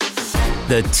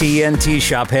The TNT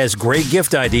Shop has great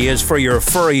gift ideas for your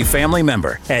furry family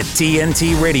member at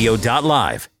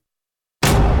tntradio.live.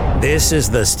 This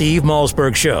is the Steve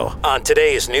Malzberg Show on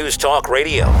today's News Talk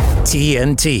Radio,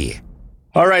 TNT.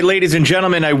 All right, ladies and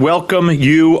gentlemen, I welcome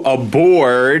you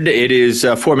aboard. It is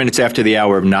 4 minutes after the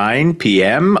hour of 9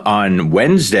 p.m. on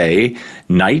Wednesday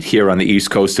night here on the East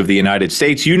Coast of the United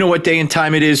States. You know what day and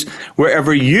time it is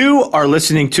wherever you are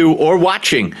listening to or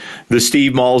watching the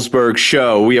Steve Malzberg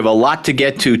Show. We have a lot to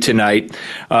get to tonight,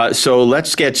 so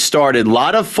let's get started. A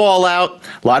lot of fallout,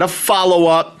 a lot of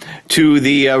follow-up to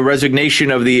the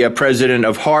resignation of the president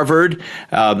of Harvard,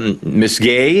 Miss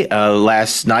Gay,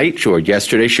 last night, or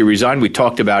yesterday. She resigned. We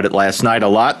talked about it last night a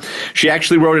lot. She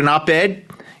actually wrote an op-ed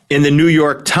in the New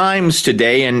York Times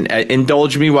today, and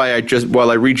indulge me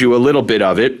while I read you a little bit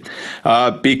of it,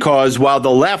 because while the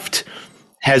left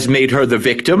has made her the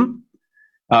victim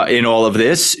in all of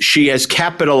this, she has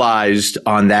capitalized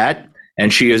on that,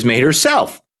 and she has made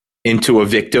herself into a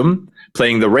victim,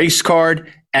 playing the race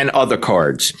card and other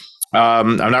cards.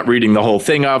 I'm not reading the whole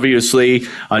thing, obviously.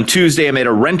 On Tuesday, I made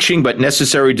a wrenching but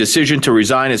necessary decision to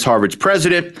resign as Harvard's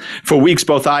president. For weeks,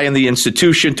 both I and the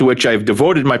institution to which I have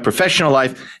devoted my professional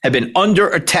life have been under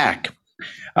attack.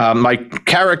 My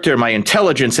character, my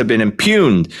intelligence have been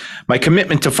impugned. My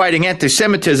commitment to fighting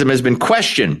anti-Semitism has been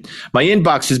questioned. My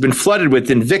inbox has been flooded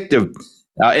with invective,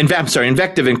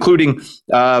 including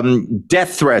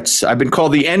death threats. I've been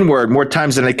called the N-word more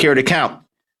times than I care to count.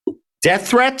 Death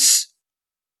threats?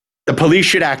 The police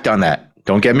should act on that.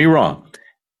 Don't get me wrong.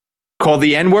 Call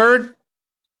the N-word.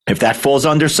 If that falls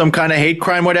under some kind of hate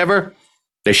crime, whatever,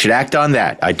 they should act on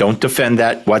that. I don't defend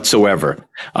that whatsoever.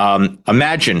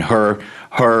 Imagine her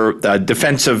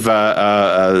defensive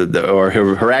or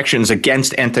her actions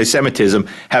against anti-Semitism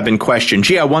have been questioned.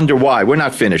 Gee, I wonder why. We're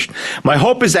not finished. My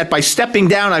hope is that by stepping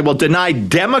down, I will deny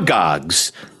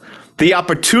demagogues the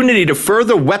opportunity to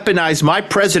further weaponize my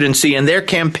presidency and their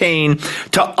campaign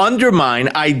to undermine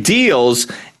ideals.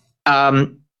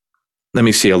 Let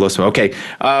me see. I lost my. Okay,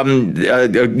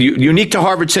 unique to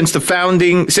Harvard since its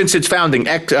founding: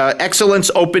 excellence,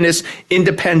 openness,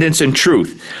 independence, and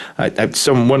truth.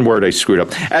 One word I screwed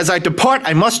up. As I depart,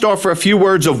 I must offer a few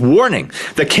words of warning.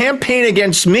 The campaign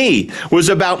against me was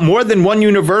about more than one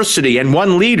university and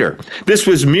one leader. This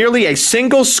was merely a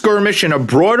single skirmish in a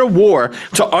broader war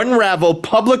to unravel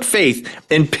public faith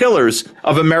in pillars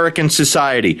of American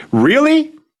society.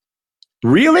 Really?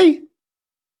 Really?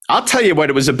 I'll tell you what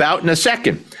it was about in a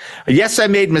second. Yes, I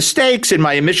made mistakes in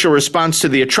my initial response to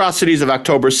the atrocities of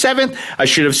October 7th. I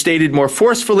should have stated more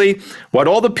forcefully what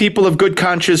all the people of good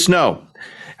conscience know.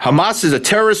 Hamas is a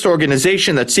terrorist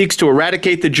organization that seeks to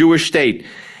eradicate the Jewish state.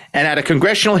 And at a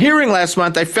congressional hearing last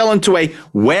month, I fell into a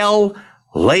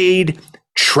well-laid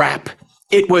trap.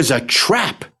 It was a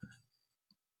trap.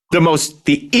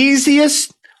 The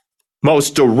easiest,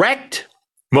 most direct,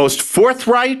 most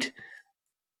forthright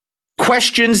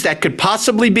questions that could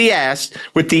possibly be asked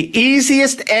with the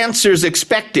easiest answers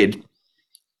expected.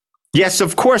 Yes,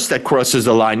 of course that crosses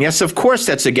the line. Yes, of course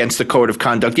that's against the code of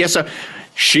conduct. Yes,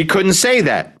 she couldn't say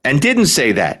that and didn't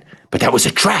say that, but that was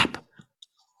a trap.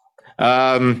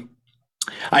 I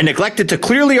neglected to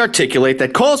clearly articulate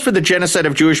that calls for the genocide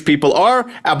of Jewish people are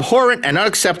abhorrent and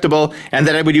unacceptable, and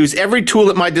that I would use every tool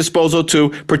at my disposal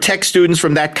to protect students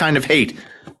from that kind of hate.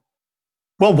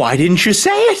 Well, why didn't you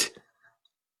say it?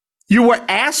 You were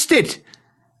asked it,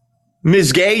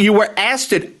 Ms. Gay. You were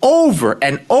asked it over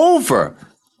and over.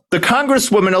 The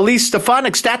Congresswoman Elise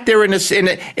Stefanik sat there in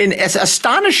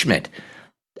astonishment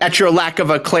at your lack of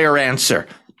a clear answer,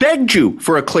 begged you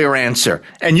for a clear answer,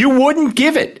 and you wouldn't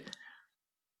give it.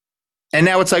 And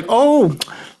now it's like, oh,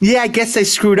 yeah, I guess I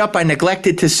screwed up. I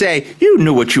neglected to say. You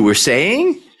knew what you were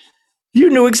saying. You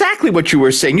knew exactly what you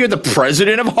were saying. You're the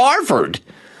president of Harvard.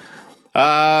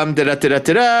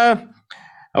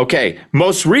 Okay,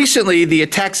 most recently, the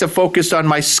attacks have focused on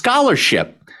my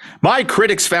scholarship. My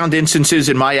critics found instances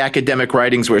in my academic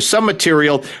writings where some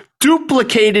material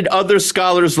duplicated other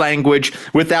scholars' language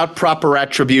without proper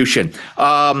attribution.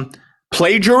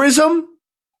 Plagiarism?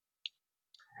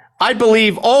 I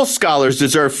believe all scholars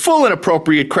deserve full and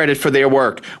appropriate credit for their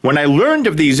work. When I learned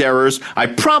of these errors, I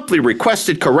promptly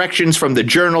requested corrections from the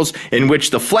journals in which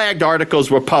the flagged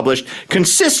articles were published,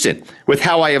 consistent with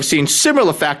how I have seen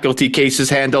similar faculty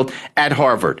cases handled at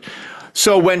Harvard.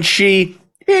 So when she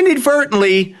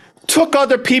inadvertently took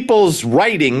other people's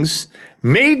writings,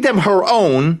 made them her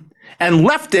own, and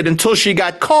left it until she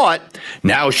got caught,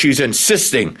 now she's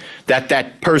insisting that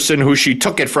that person who she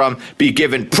took it from be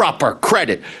given proper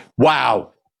credit.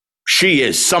 Wow, she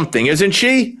is something, isn't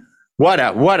she? What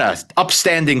a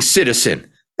upstanding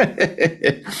citizen.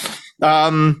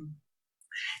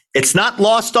 It's not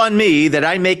lost on me that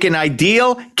I make an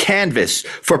ideal canvas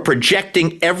for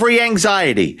projecting every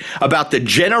anxiety about the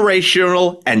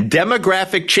generational and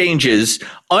demographic changes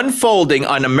unfolding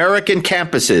on American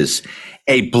campuses.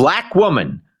 A Black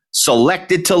woman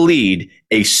selected to lead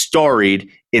a storied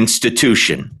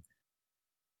institution.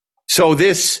 So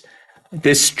this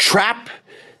trap,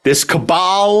 this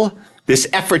cabal, this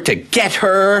effort to get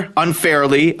her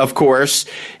unfairly, of course,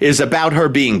 is about her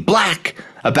being Black,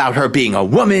 about her being a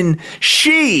woman.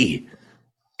 She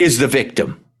is the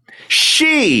victim.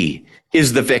 She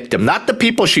is the victim, not the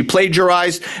people she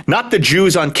plagiarized, not the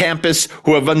Jews on campus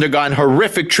who have undergone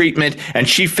horrific treatment, and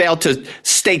she failed to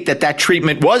state that that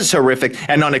treatment was horrific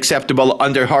and unacceptable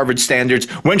under Harvard standards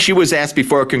when she was asked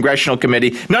before a congressional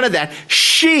committee. None of that.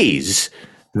 She's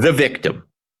the victim.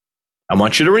 I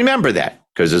want you to remember that,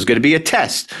 because there's going to be a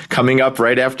test coming up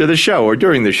right after the show, or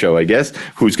during the show, I guess.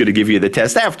 Who's going to give you the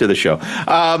test after the show?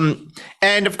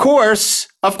 And of course,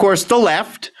 the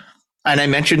left, and I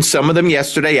mentioned some of them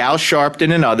yesterday, Al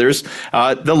Sharpton and others,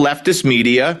 the leftist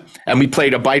media, and we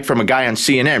played a bite from a guy on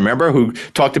CNN, remember, who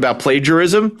talked about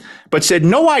plagiarism, but said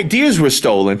no ideas were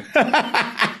stolen.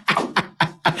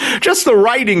 Just the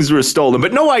writings were stolen,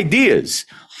 but no ideas.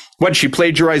 What, she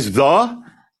plagiarized the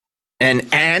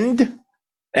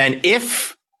and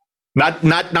if,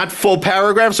 not full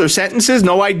paragraphs or sentences,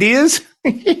 no ideas?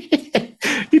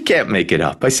 You can't make it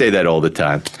up. I say that all the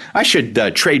time. I should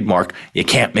trademark, you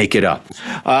can't make it up.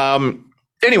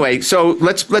 Anyway, so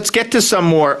let's get to some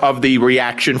more of the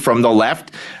reaction from the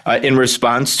left in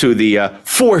response to the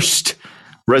forced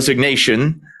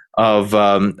resignation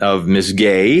of Ms.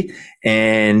 Gay.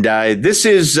 And this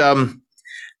is going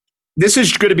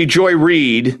to be Joy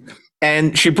Reid.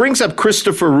 And she brings up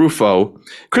Christopher Rufo.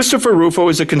 Christopher Rufo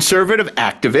is a conservative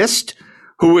activist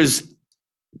who has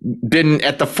been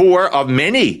at the fore of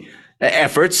many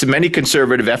efforts, many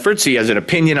conservative efforts. He has an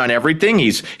opinion on everything.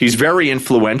 He's very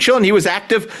influential, and he was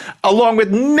active along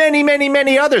with many, many,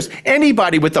 many others.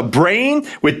 Anybody with a brain,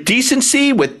 with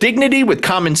decency, with dignity, with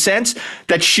common sense,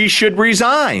 that she should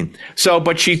resign. So,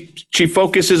 but she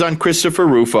focuses on Christopher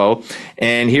Rufo,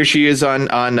 and here she is on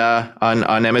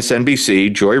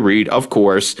MSNBC, Joy Reid, of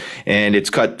course, and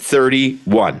it's cut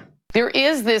 31. There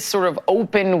is this sort of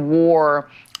open war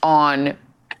on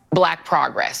Black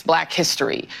progress, Black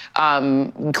history.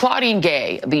 Claudine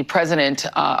Gay, the president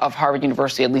of Harvard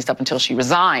University, at least up until she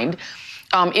resigned,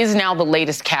 is now the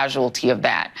latest casualty of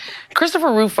that.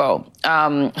 Christopher Rufo,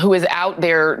 who is out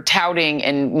there touting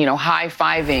and,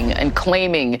 high-fiving and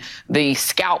claiming the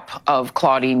scalp of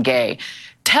Claudine Gay,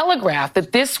 telegraphed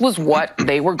that this was what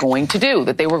they were going to do,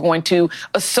 that they were going to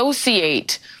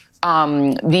associate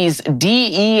these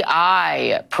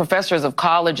DEI professors of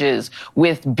colleges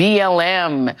with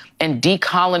BLM and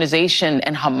decolonization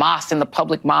and Hamas in the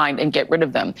public mind and get rid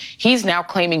of them. He's now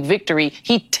claiming victory.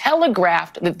 He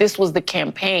telegraphed that this was the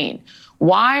campaign.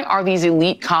 Why are these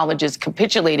elite colleges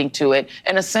capitulating to it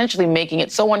and essentially making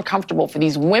it so uncomfortable for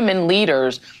these women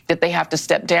leaders that they have to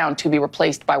step down to be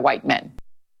replaced by white men?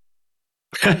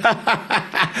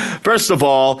 First of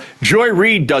all, Joy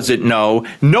Reid doesn't know,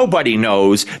 nobody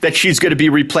knows that she's going to be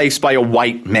replaced by a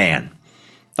white man.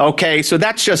 Okay, so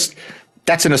that's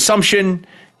an assumption.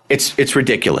 It's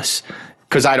ridiculous,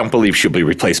 because I don't believe she'll be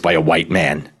replaced by a white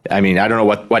man. I mean, I don't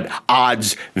know what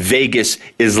odds Vegas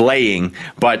is laying,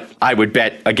 but I would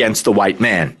bet against the white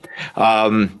man.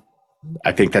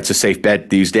 I think that's a safe bet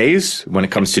these days when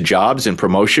it comes to jobs and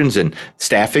promotions and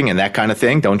staffing and that kind of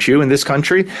thing, don't you, in this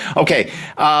country? Okay.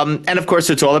 And of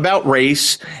course, it's all about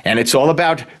race, and it's all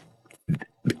about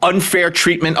unfair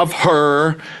treatment of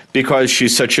her because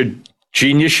she's such a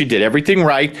genius. She did everything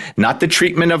right. Not the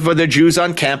treatment of the Jews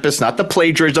on campus, not the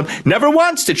plagiarism. Never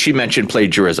once did she mention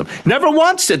plagiarism. Never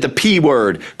once did the P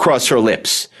word cross her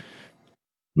lips.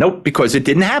 Nope, because it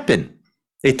didn't happen.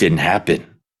 It didn't happen.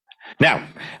 Now,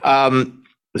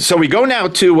 so we go now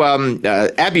to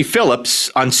Abby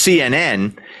Phillips on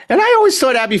CNN, and I always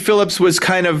thought Abby Phillips was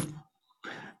kind of,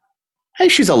 hey,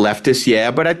 she's a leftist,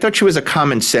 yeah, but I thought she was a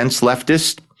common sense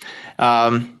leftist.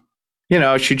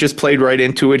 She just played right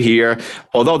into it here.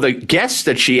 Although the guest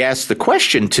that she asked the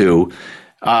question to,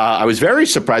 I was very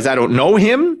surprised. I don't know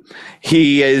him.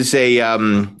 He is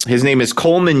his name is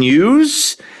Coleman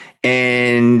Hughes,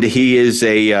 and he is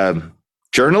a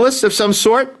journalist of some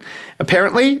sort,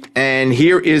 apparently. And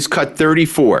here is cut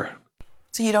 34.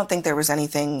 So you don't think there was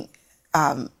anything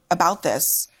about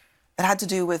this that had to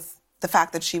do with the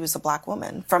fact that she was a Black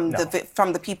woman from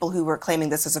the people who were claiming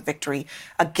this as a victory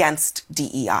against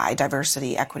DEI,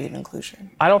 diversity, equity, and inclusion?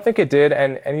 I don't think it did.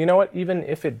 And you know what? Even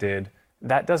if it did,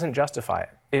 that doesn't justify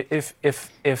it.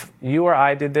 If you or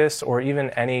I did this, or even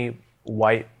any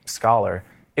white scholar,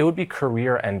 it would be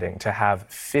career-ending to have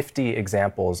 50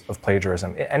 examples of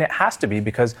plagiarism. And it has to be,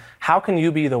 because how can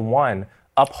you be the one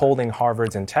upholding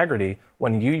Harvard's integrity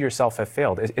when you yourself have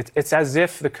failed? It's as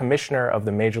if the commissioner of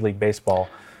the Major League Baseball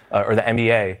or the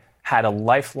NBA had a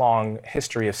lifelong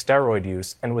history of steroid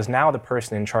use and was now the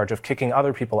person in charge of kicking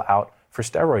other people out for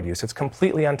steroid use. It's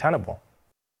completely untenable.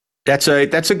 That's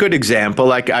a good example.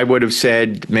 Like I would have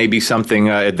said, maybe something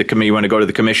at the committee. You want to go to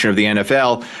the commissioner of the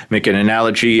NFL, make an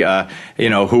analogy.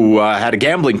 Who had a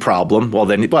gambling problem. Well,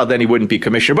 then he wouldn't be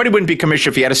commissioner. But he wouldn't be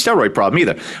commissioner if he had a steroid problem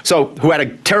either. So, who had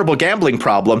a terrible gambling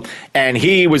problem, and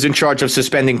he was in charge of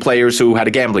suspending players who had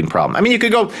a gambling problem. I mean, you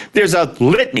could go. There's a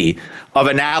litany of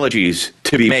analogies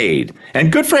to be made,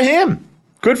 and good for him.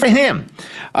 Good for him.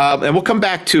 And we'll come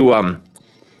back to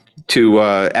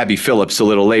Abby Phillips a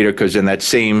little later, because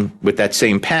with that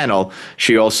same panel,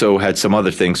 she also had some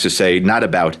other things to say, not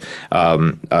about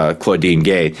Claudine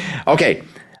Gay. Okay,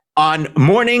 on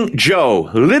Morning Joe,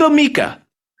 Little Mika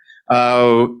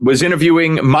was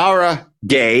interviewing Mara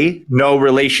Gay, no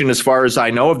relation as far as I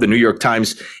know, of the New York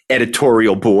Times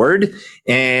editorial board,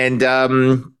 and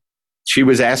she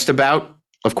was asked about,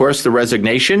 of course, the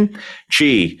resignation.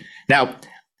 She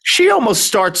almost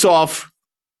starts off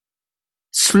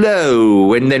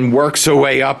slow and then works her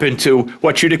way up into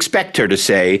what you'd expect her to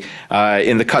say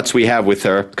in the cuts we have with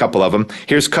her, a couple of them.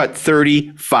 Here's cut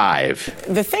 35.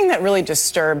 The thing that really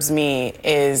disturbs me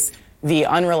is the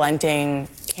unrelenting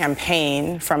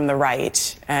campaign from the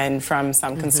right and from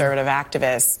some conservative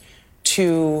activists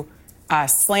to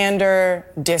slander,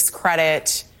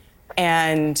 discredit,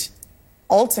 and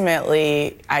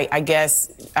ultimately, I guess,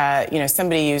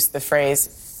 somebody used the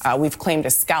phrase, we've claimed a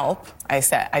scalp, I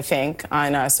think,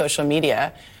 on social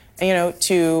media,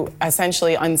 to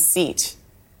essentially unseat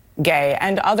Gay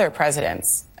and other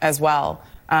presidents as well,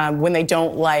 when they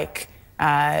don't like,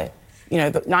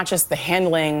 not just the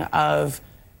handling of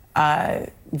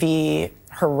the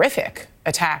horrific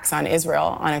attacks on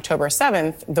Israel on October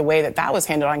 7th, the way that was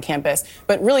handled on campus,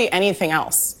 but really anything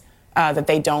else that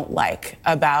they don't like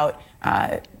about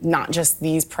not just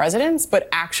these presidents, but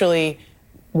actually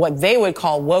what they would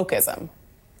call wokeism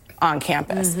on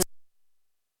campus.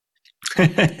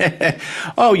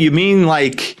 Oh, you mean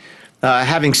like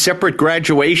having separate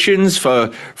graduations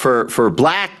for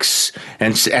blacks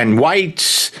and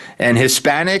whites and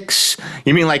Hispanics?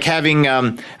 You mean like having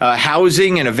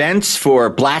housing and events for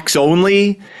blacks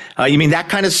only? You mean that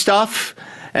kind of stuff?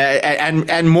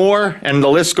 And more, and the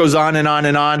list goes on and on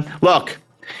and on. Look,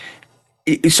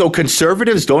 so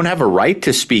conservatives don't have a right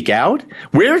to speak out?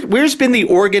 Where's been the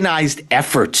organized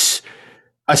efforts,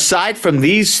 aside from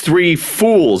these three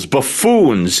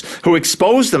buffoons who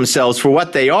expose themselves for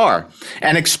what they are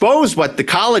and expose what the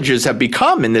colleges have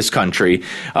become in this country,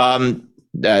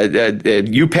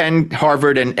 UPenn,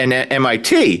 Harvard, and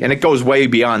MIT, and it goes way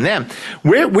beyond them.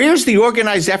 Where's the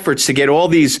organized efforts to get all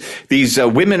these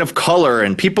women of color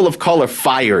and people of color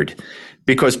fired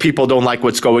because people don't like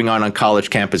what's going on college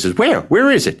campuses?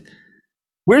 Where is it?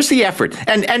 Where's the effort?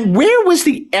 And where was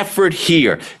the effort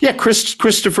here? Yeah,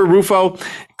 Christopher Rufo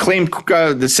claimed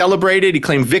celebrated. He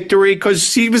claimed victory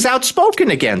because he was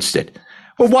outspoken against it.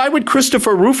 Well, why would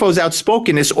Christopher Rufo's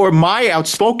outspokenness or my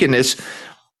outspokenness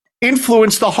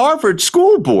influence the Harvard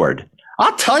School Board?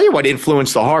 I'll tell you what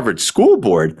influenced the Harvard School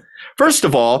Board. First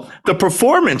of all, the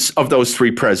performance of those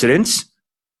three presidents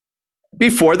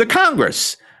before the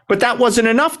Congress. But that wasn't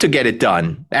enough to get it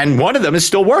done. And one of them is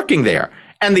still working there.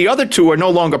 And the other two are no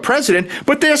longer president,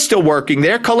 but they're still working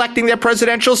there, collecting their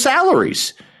presidential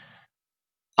salaries.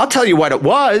 I'll tell you what it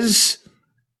was.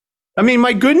 I mean,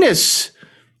 my goodness.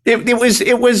 It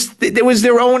was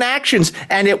their own actions.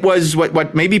 And it was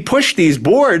what maybe pushed these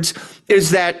boards is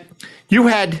that you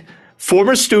had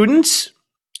former students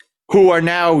who are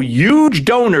now huge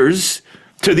donors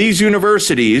to these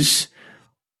universities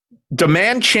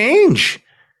demand change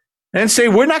and say,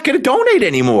 we're not going to donate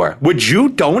anymore. Would you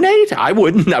donate? I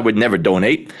wouldn't. I would never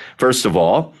donate, first of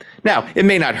all. Now, it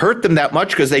may not hurt them that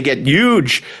much because they get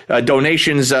huge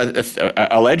donations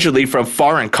allegedly from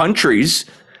foreign countries.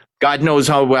 God knows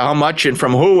how much and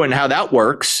from who and how that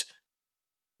works.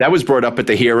 That was brought up at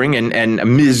the hearing, and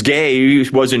Ms. Gay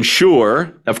wasn't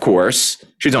sure, of course.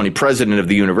 She's only president of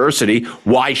the university.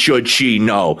 Why should she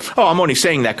know? Oh, I'm only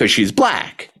saying that because she's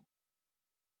black.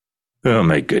 Oh,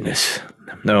 my goodness.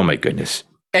 Oh, my goodness.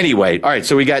 Anyway, all right,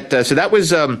 so we got, so that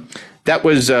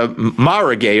was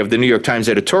Mara Gay of the New York Times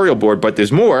editorial board, but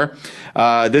there's more.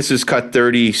 This is cut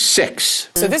 36.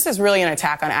 So this is really an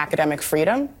attack on academic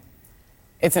freedom.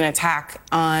 It's an attack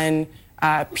on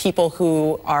people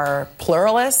who are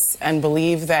pluralists and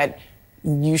believe that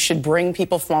you should bring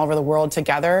people from all over the world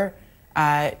together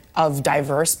of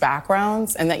diverse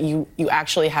backgrounds, and that you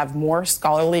actually have more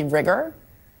scholarly rigor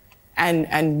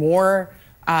and more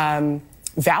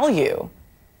value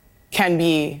can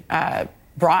be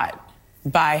brought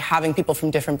by having people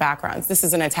from different backgrounds. This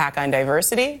is an attack on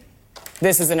diversity.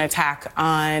 This is an attack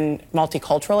on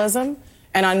multiculturalism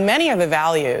and on many of the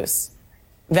values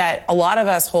that a lot of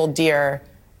us hold dear.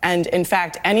 And in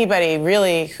fact, anybody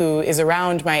really who is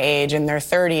around my age in their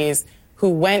 30s who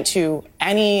went to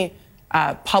any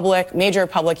major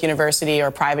public university or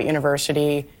private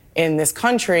university in this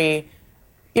country,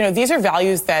 these are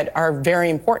values that are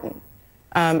very important.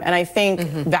 And I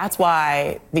think that's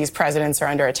why these presidents are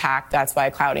under attack. That's why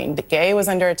Claudine Gay was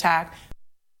under attack.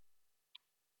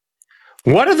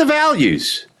 What are the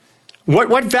values?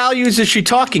 What values is she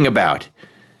talking about?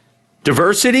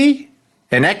 Diversity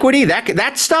and equity,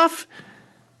 that stuff?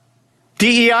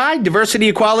 DEI, diversity,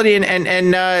 equality,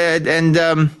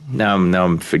 now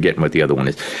I'm forgetting what the other one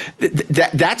is.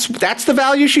 That's the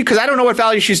value because I don't know what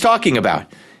value she's talking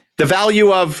about. The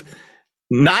value of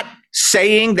not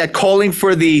saying that calling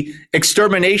for the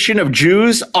extermination of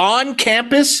Jews on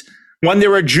campus when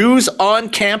there are Jews on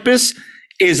campus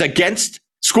is against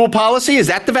school policy? Is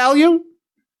that the value?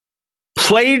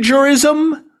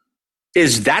 Plagiarism?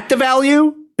 Is that the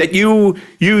value? That you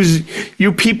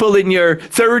people in your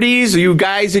 30s, you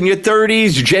guys in your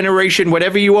 30s, generation,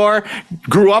 whatever you are,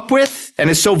 grew up with and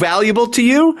is so valuable to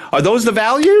you? Are those the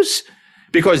values?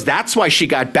 Because that's why she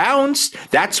got bounced.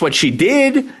 That's what she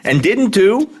did and didn't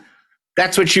do.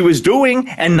 That's what she was doing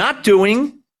and not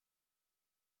doing.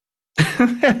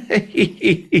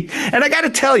 And I got to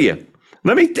tell you,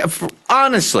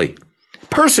 honestly,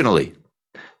 personally,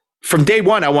 from day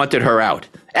one, I wanted her out,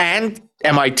 and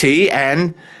MIT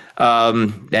and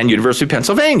University of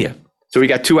Pennsylvania. So we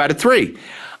got 2 out of 3.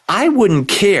 I wouldn't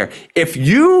care if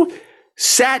you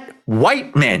sat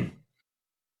white men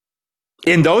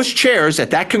in those chairs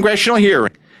at that congressional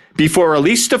hearing before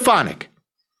Elise Stefanik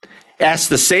asked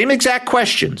the same exact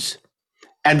questions,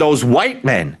 and those white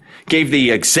men gave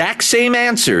the exact same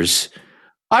answers.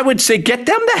 I would say, get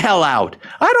them the hell out.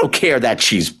 I don't care that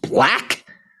she's black.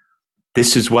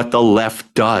 This is what the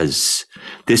left does.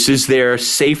 This is their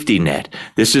safety net.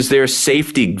 This is their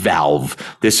safety valve.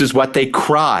 This is what they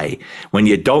cry. When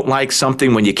you don't like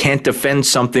something, when you can't defend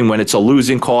something, when it's a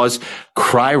losing cause,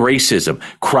 cry racism,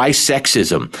 cry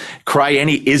sexism, cry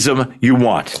any ism you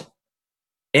want.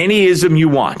 Any ism you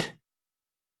want.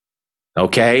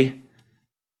 Okay?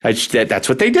 That's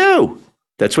what they do.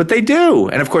 That's what they do.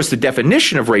 And of course, the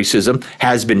definition of racism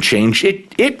has been changed.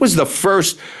 It was the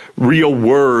first real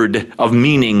word of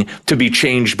meaning to be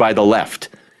changed by the left.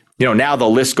 Now the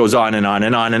list goes on and on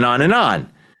and on and on and on.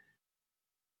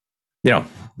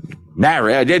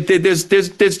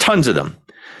 There's tons of them.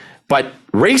 But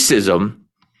racism,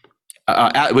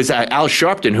 it was Al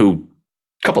Sharpton who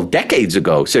a couple decades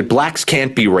ago said blacks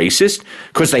can't be racist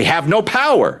because they have no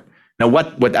power. Now,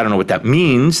 what I don't know what that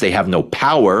means. They have no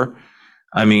power.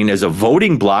 I mean, as a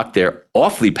voting bloc, they're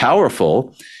awfully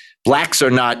powerful. Blacks are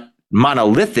not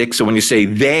monolithic. So when you say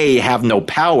they have no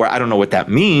power, I don't know what that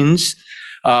means.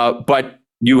 But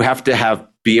you have to have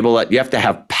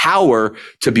power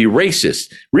to be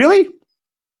racist. Really?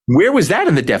 Where was that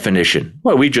in the definition?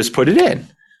 Well, we just put it in.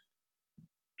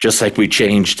 Just like we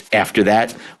changed after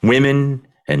that, women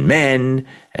and men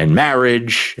and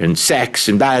marriage and sex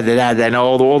and and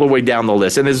all the way down the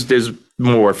list. And there's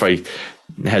more if I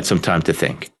had some time to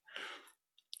think.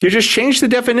 You just change the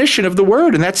definition of the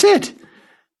word and that's it.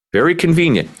 Very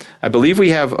convenient. I believe we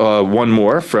have one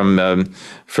more from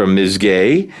Ms.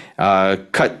 Gay,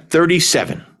 cut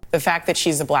 37. The fact that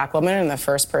she's a black woman and the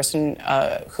first person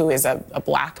who is a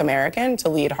black American to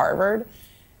lead Harvard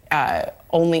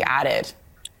only added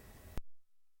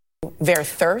their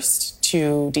thirst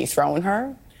to dethrone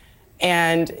her.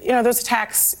 And, those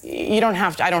attacks, I don't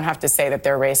have to say that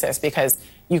they're racist because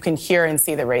you can hear and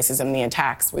see the racism in the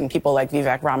attacks when people like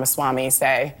Vivek Ramaswamy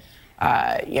say,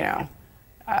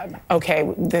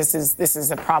 okay, this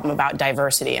is a problem about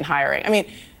diversity and hiring. I mean,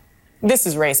 this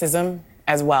is racism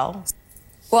as well.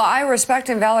 Well, I respect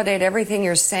and validate everything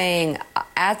you're saying.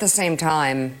 At the same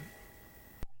time,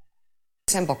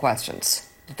 simple questions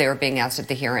that they were being asked at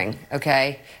the hearing,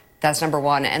 okay? That's number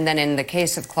one. And then in the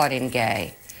case of Claudine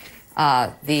Gay,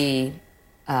 the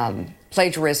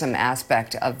plagiarism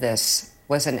aspect of this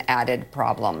was an added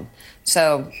problem.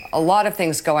 So a lot of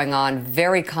things going on,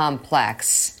 very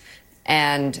complex,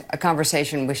 and a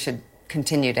conversation we should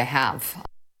continue to have.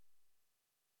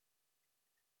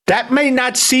 That may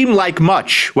not seem like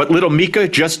much, what little Mika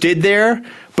just did there,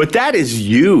 but that is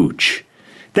huge.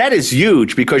 That is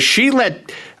huge because she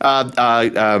let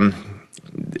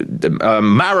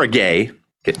Maragay,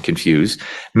 get confused,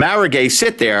 Maragay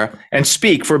sit there and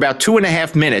speak for about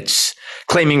 2.5 minutes,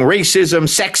 claiming racism,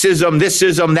 sexism,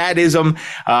 thisism, thatism,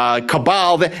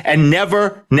 cabal, and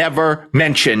never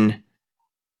mention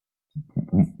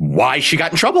why she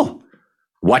got in trouble,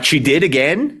 what she did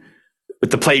again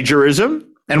with the plagiarism,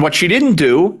 and what she didn't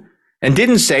do and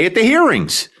didn't say at the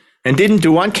hearings and didn't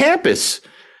do on campus.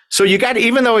 So you got,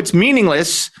 even though it's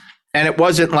meaningless and it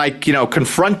wasn't like,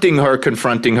 confronting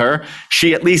her,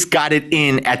 she at least got it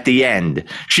in at the end.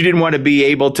 She didn't want to be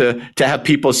able to have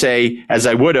people say, as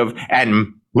I would have,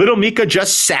 and little Mika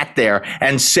just sat there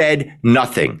and said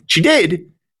nothing. She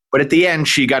did, but at the end,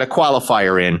 she got a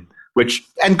qualifier in,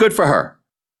 and good for her.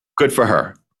 Good for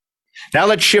her. Now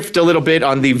let's shift a little bit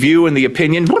on the view and the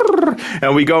opinion.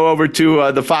 And we go over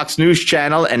to the Fox News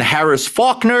channel and Harris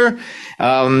Faulkner.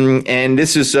 And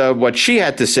this is what she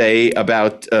had to say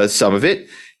about some of it.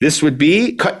 This would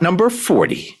be cut number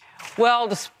 40. Well,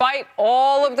 despite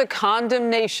all of the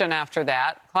condemnation after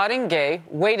that, Claudine Gay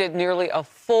waited nearly a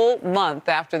full month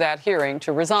after that hearing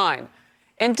to resign,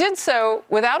 and did so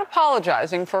without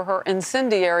apologizing for her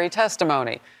incendiary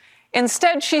testimony.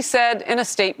 Instead, she said in a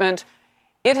statement,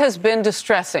 "It has been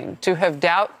distressing to have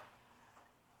doubt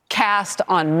cast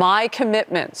on my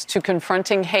commitments to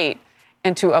confronting hate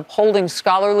and to upholding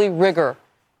scholarly rigor,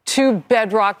 two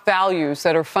bedrock values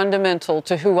that are fundamental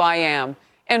to who I am,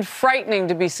 and frightening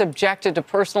to be subjected to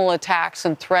personal attacks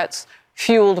and threats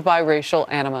fueled by racial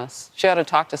animus." She had to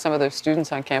talk to some of those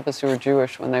students on campus who were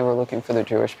Jewish when they were looking for the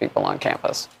Jewish people on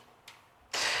campus.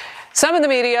 Some in the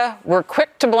media were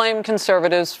quick to blame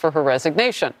conservatives for her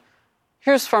resignation.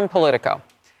 Here's from Politico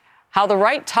how the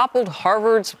right toppled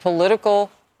Harvard's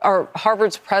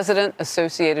president,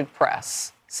 Associated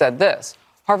Press, said this: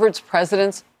 Harvard's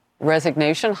president's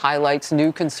resignation highlights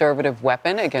new conservative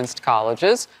weapon against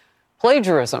colleges,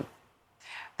 plagiarism.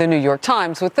 The New York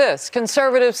Times with this: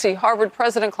 conservatives see Harvard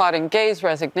President Claudine Gay's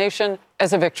resignation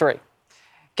as a victory.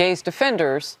 Gay's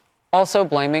defenders also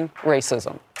blaming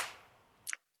racism.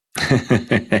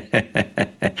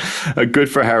 Good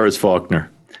for Harris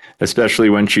Faulkner, especially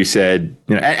when she said,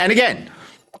 and again,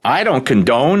 I don't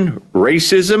condone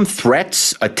racism,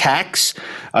 threats, attacks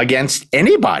against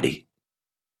anybody.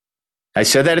 I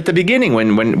said that at the beginning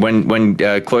when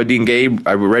Claudine Gay,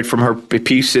 I read from her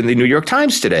piece in the New York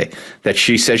Times today that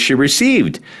she says she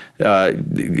received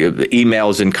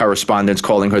emails and correspondence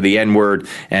calling her the N-word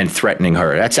and threatening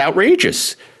her. That's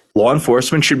outrageous. Law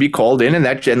enforcement should be called in, and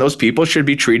those people should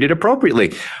be treated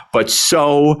appropriately. But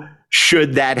so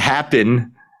should that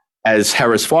happen, as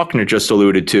Harris Faulkner just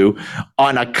alluded to,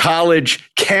 on a college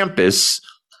campus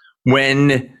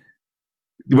when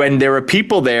there are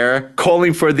people there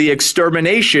calling for the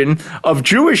extermination of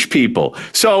Jewish people.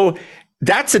 So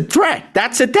that's a threat.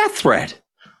 That's a death threat.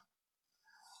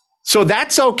 So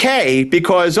that's okay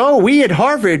because, we at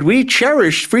Harvard, we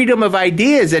cherish freedom of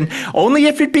ideas, and only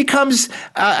if it becomes,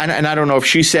 and I don't know if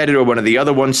she said it or one of the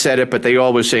other ones said it, but they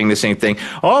all were saying the same thing.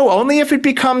 Only if it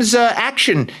becomes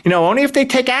action, only if they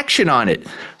take action on it.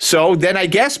 So then I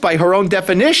guess by her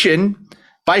definition,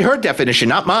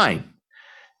 not mine,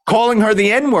 calling her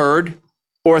the N-word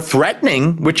or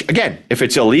threatening, which again, if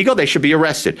it's illegal, they should be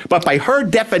arrested. But by her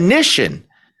definition,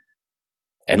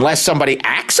 unless somebody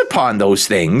acts upon those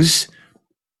things,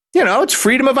 it's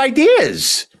freedom of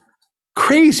ideas.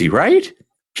 Crazy, right?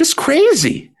 Just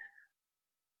crazy.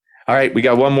 All right, we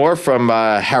got one more from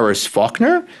Harris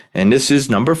Faulkner, and this is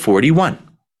number 41.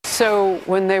 So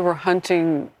when they were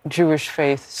hunting Jewish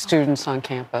faith students on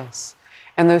campus,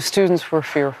 and those students were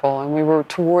fearful, and we were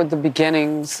toward the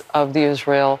beginnings of the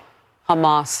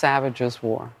Israel-Hamas savages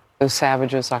war, those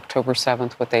savages, October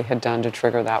 7th, what they had done to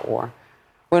trigger that war.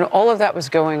 When all of that was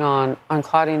going on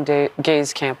Claudine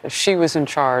Gay's campus, she was in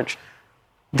charge.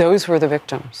 Those were the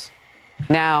victims.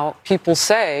 Now people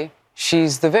say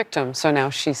she's the victim, so now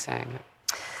she's saying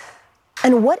it.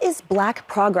 And what is Black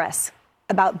progress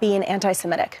about being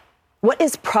anti-Semitic? What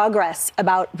is progress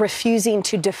about refusing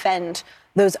to defend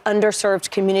those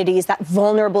underserved communities, that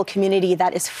vulnerable community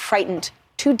that is frightened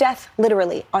to death,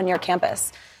 literally, on your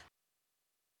campus?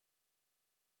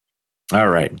 All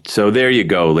right. So there you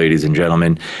go, ladies and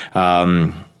gentlemen.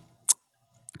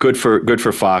 Good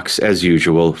for Fox, as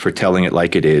usual, for telling it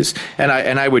like it is. And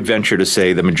I would venture to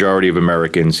say the majority of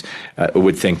Americans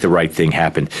would think the right thing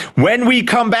happened. When we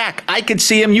come back, I could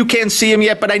see him. You can't see him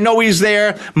yet, but I know he's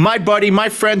there. My buddy, my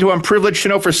friend, who I'm privileged to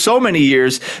know for so many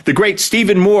years, the great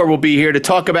Stephen Moore, will be here to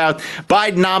talk about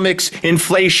Bidenomics,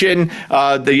 inflation,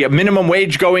 the minimum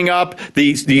wage going up,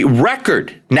 the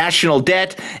record national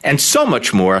debt, and so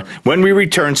much more when we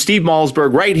return. Steve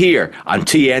Malzberg right here on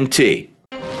TNT.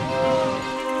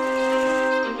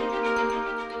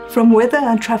 From weather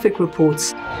and traffic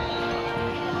reports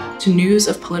to news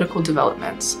of political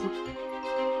developments,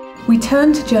 we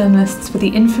turn to journalists for the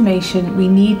information we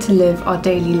need to live our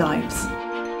daily lives.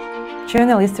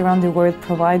 Journalists around the world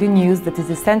provide news that is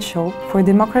essential for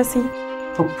democracy,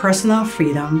 for personal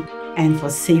freedom, and for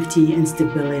safety and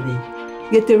stability.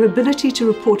 Yet their ability to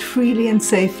report freely and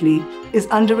safely is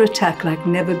under attack like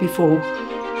never before.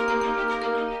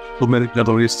 Too many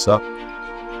journalists are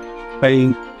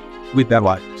paying with their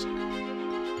lives.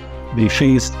 They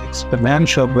face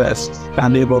exponential risks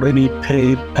and they've already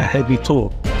paid a heavy toll.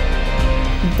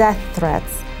 Death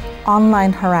threats,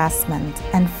 online harassment,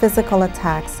 and physical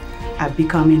attacks are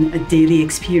becoming a daily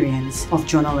experience of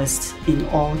journalists in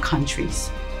all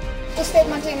countries.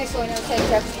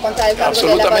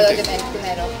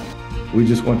 We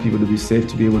just want people to be safe,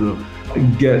 to be able to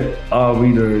get our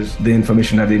readers the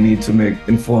information that they need to make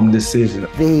informed decisions.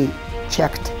 They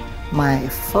checked my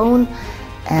phone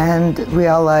and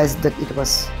realized that it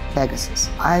was Pegasus.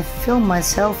 I feel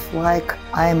myself like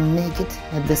I'm naked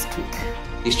at the street.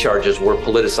 These charges were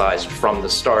politicized from the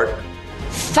start.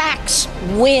 Facts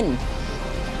win.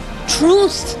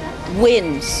 Truth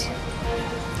wins.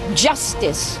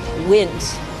 Justice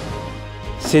wins.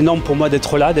 C'est énorme pour moi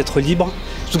d'être là, d'être libre,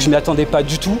 surtout que je ne m'y attendais pas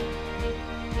du tout.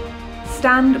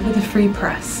 Stand with a free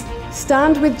press.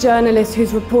 Stand with journalists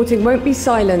whose reporting won't be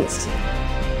silenced.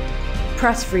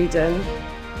 Press freedom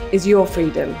is your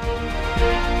freedom.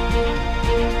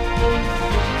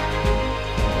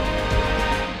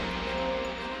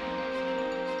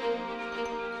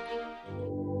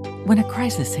 When a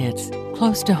crisis hits,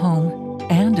 close to home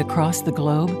and across the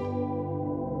globe,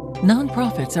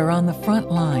 nonprofits are on the front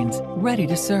lines, ready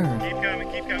to serve.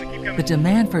 The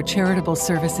demand for charitable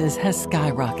services has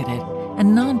skyrocketed,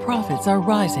 and nonprofits are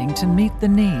rising to meet the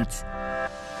needs.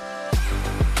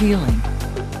 Healing,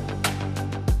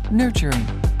 nurturing,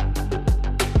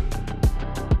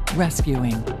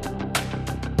 rescuing,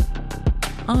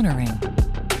 honoring,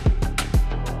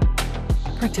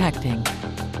 protecting,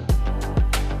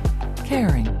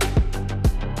 caring,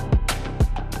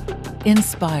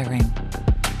 inspiring.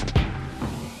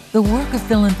 The work of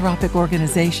philanthropic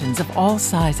organizations of all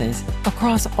sizes,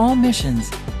 across all missions,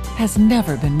 has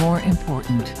never been more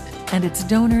important. And it's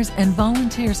donors and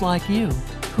volunteers like you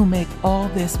who make all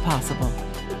this possible.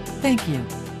 Thank you.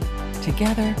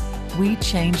 Together, we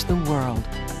change the world.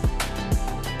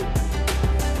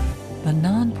 The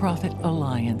Nonprofit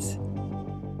Alliance.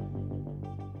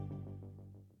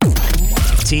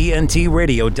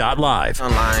 TNTRadio.live.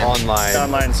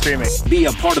 Online streaming. Be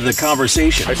a part of the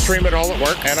conversation. I stream it all at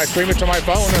work, and I stream it to my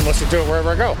phone and listen to it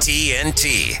wherever I go.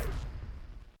 TNT.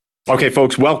 Okay,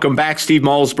 folks, welcome back. Steve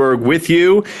Malzberg with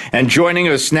you. And joining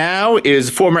us now is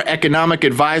former economic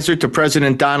advisor to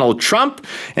President Donald Trump.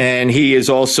 And he is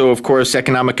also, of course,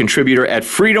 economic contributor at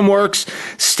FreedomWorks,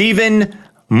 Stephen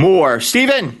Moore.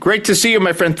 Stephen, great to see you,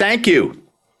 my friend. Thank you.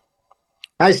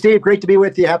 Hi, Steve. Great to be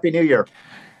with you. Happy New Year.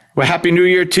 Well, Happy New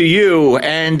Year to you.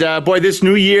 And boy, this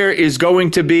new year is going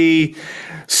to be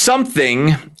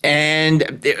something. And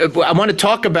I want to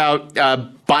talk about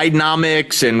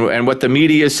Bidenomics and what the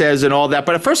media says and all that.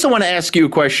 But first, I want to ask you a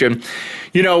question.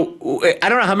 You know, I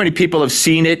don't know how many people have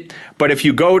seen it, but if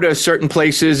you go to certain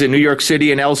places in New York City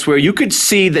and elsewhere, you could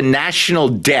see the national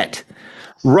debt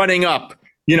running up,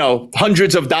 you know,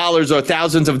 hundreds of dollars or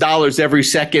thousands of dollars every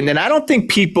second. And I don't think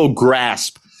people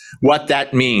grasp what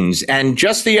that means. And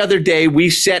just the other day, we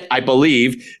set, I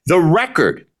believe, the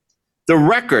record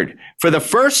for the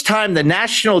first time. The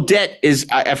national debt is,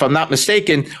 if I'm not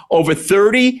mistaken, over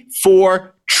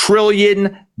 $34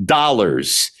 trillion.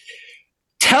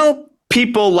 Tell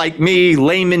people like me,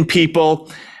 layman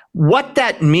people, what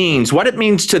that means, what it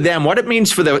means to them, what it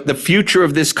means for the future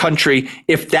of this country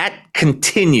if that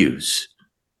continues.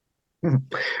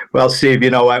 Well, Steve, you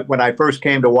know, when I first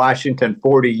came to Washington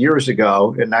 40 years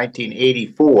ago in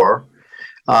 1984,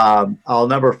 I'll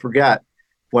never forget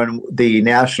when the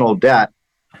national debt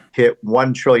hit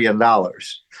 $1 trillion.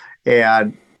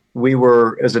 And we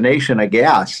were, as a nation,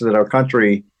 aghast that our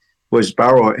country had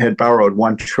borrowed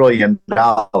 $1 trillion.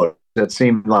 That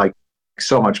seemed like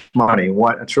so much money.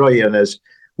 A trillion is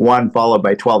 1 followed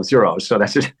by 12 zeros. So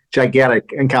that's a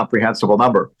gigantic, incomprehensible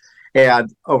number.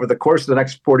 And over the course of the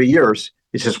next 40 years,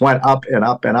 it just went up and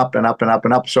up and up and up and up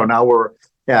and up. So now we're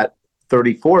at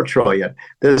 34 trillion.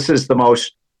 This is the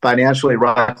most financially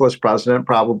reckless president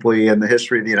probably in the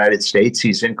history of the United States.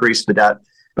 He's increased the debt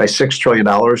by $6 trillion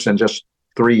in just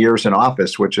 3 years in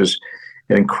office, which is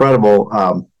an incredible,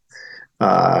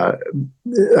 I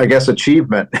guess,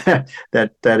 achievement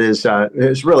that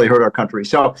has really hurt our country.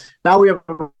 So now we have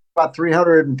about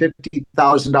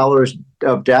 $350,000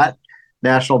 of debt.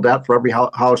 national debt for every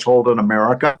household in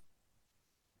America.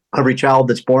 Every child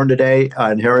that's born today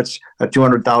inherits a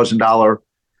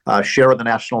 $200,000 share of the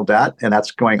national debt, and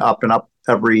that's going up and up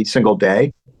every single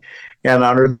day. And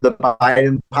under the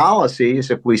Biden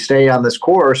policies, if we stay on this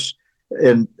course,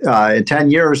 in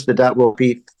 10 years, the debt will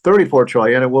be $34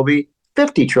 trillion. It will be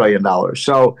 $50 trillion.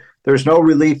 So there's no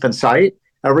relief in sight.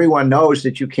 Everyone knows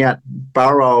that you can't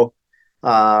borrow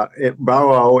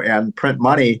and print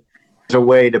money as a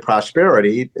way to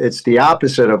prosperity. It's the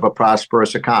opposite of a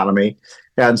prosperous economy.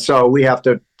 And so we have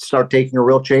to start taking a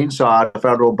real chainsaw at the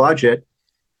federal budget.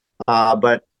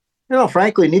 But,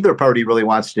 frankly, neither party really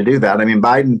wants to do that. I mean,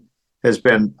 Biden has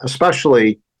been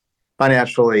especially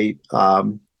financially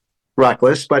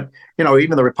reckless, but,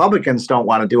 even the Republicans don't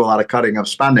want to do a lot of cutting of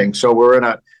spending. So we're in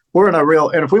a real,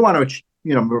 and if we want to,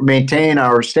 maintain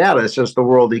our status as the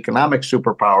world economic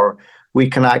superpower, we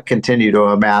cannot continue to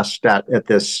amass debt at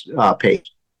this pace.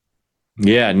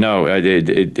 Yeah, no,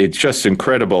 it's just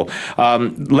incredible.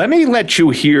 Let me let you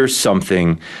hear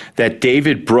something that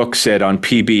David Brooks said on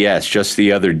PBS just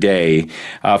the other day.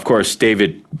 Of course,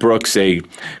 David Brooks, a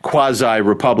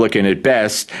quasi-Republican at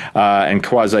best and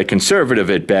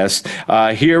quasi-conservative at best.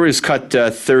 Here is cut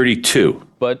 32.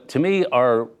 But to me,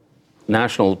 our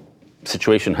national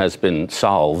situation has been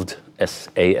solved,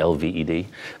 SALVED,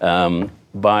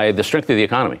 by the strength of the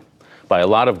economy, by a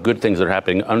lot of good things that are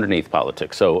happening underneath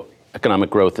politics. So economic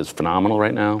growth is phenomenal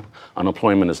right now.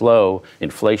 Unemployment is low.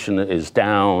 Inflation is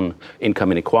down.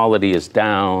 Income inequality is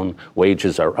down.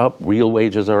 Wages are up. Real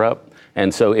wages are up.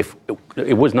 And so if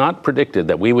it was not predicted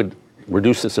that we would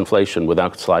reduce this inflation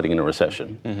without sliding into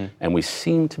recession, and we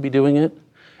seem to be doing it.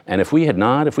 And if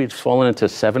we'd fallen into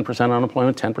 7%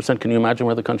 unemployment, 10%, can you imagine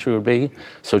where the country would be?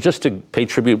 So just to pay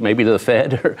tribute maybe to the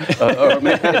Fed,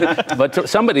 but to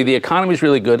somebody, the economy is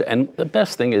really good. And the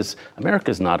best thing is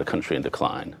America is not a country in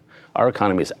decline. Our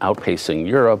economy is outpacing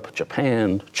Europe,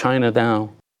 Japan, China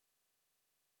now.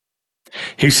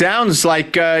 He sounds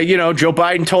like, Joe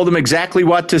Biden told him exactly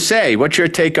what to say. What's your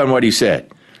take on what he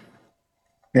said?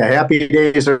 Yeah, happy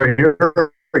days are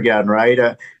here again, right?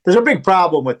 There's a big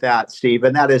problem with that, Steve,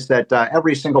 and that is that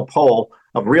every single poll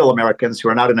of real Americans who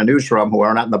are not in a newsroom, who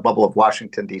are not in the bubble of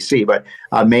Washington, D.C., but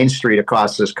on Main Street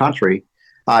across this country,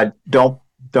 aren't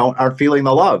feeling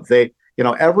the love.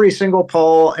 Every single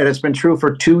poll, and it's been true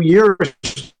for 2 years,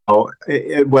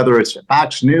 whether it's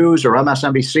Fox News or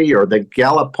MSNBC or the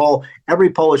Gallup poll, every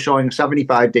poll is showing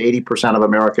 75 to 80% of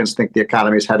Americans think the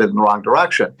economy is headed in the wrong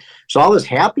direction. So all this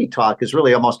happy talk is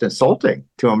really almost insulting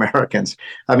to Americans.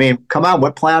 I mean, come on,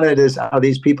 what planet are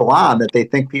these people on that they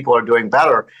think people are doing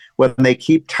better when they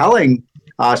keep telling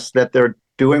us that they're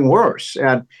doing worse?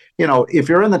 And, if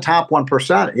you're in the top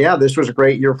 1%, yeah, this was a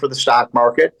great year for the stock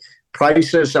market.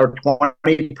 Prices are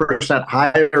 20%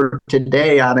 higher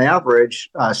today on average,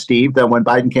 Steve, than when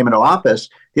Biden came into office.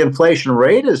 The inflation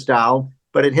rate is down,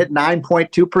 but it hit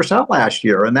 9.2% last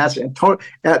year. And that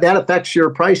affects your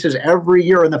prices every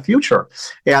year in the future.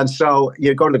 And so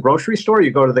you go to the grocery store,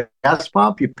 you go to the gas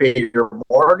pump, you pay your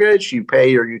mortgage, you pay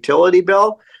your utility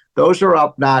bill. Those are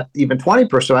up not even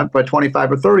 20%, but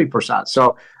 25 or 30%.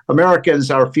 So Americans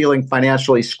are feeling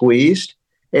financially squeezed.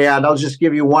 And I'll just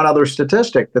give you one other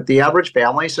statistic, that the average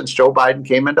family since Joe Biden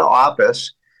came into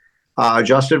office,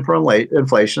 adjusted for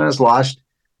inflation, has lost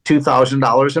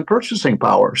 $2,000 in purchasing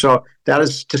power. So that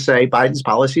is to say Biden's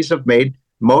policies have made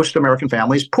most American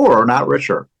families poorer, not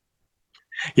richer.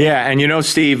 Yeah, and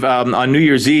Steve, on New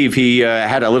Year's Eve, he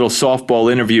had a little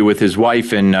softball interview with his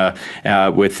wife and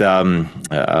with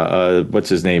what's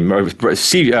his name,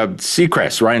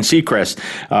 Seacrest, Ryan Seacrest,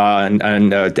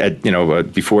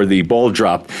 before the ball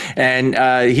dropped, and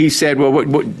he said, "Well, what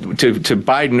to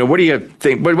Biden? What do you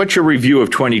think? What's your review of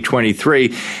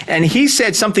 2023?" And he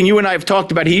said something you and I have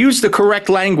talked about. He used the correct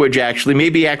language, actually,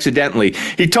 maybe accidentally.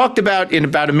 He talked about in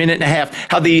about a minute and a half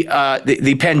how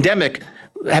the pandemic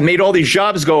had made all these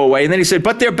jobs go away. And then he said,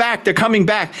 but they're back. They're coming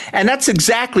back. And that's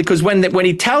exactly because when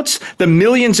he touts the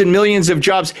millions and millions of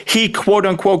jobs he, quote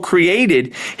unquote,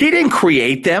 created, he didn't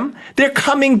create them. They're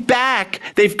coming back.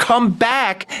 They've come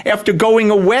back after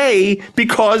going away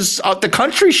because the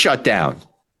country shut down.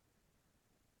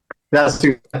 That's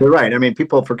exactly right. I mean,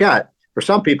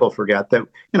 some people forget that,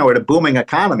 we had a booming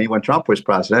economy when Trump was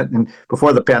president. And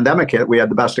before the pandemic hit, we had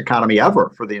the best economy ever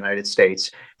for the United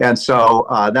States. And so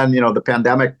then, the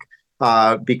pandemic,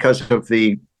 because of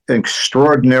the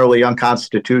extraordinarily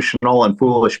unconstitutional and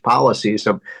foolish policies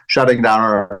of shutting down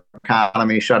our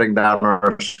economy, shutting down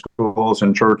our schools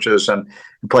and churches and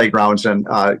playgrounds and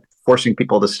forcing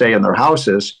people to stay in their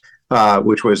houses,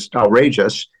 which was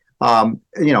outrageous.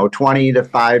 20 to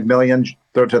 5 million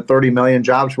 30 million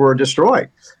jobs were destroyed.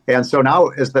 And so now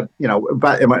is the,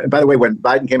 by the way, when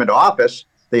Biden came into office,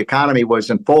 the economy was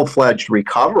in full-fledged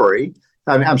recovery.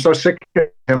 I mean, I'm so sick of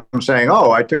him saying,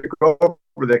 oh, I took over,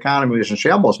 the economy was in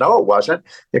shambles. No, it wasn't.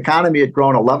 The economy had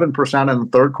grown 11% in the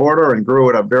third quarter and grew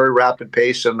at a very rapid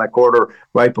pace in the quarter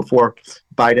right before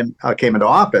Biden came into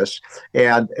office.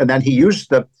 And then he used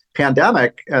the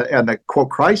pandemic and the quote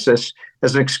crisis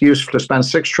as an excuse to spend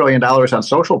 $6 trillion on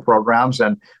social programs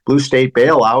and blue state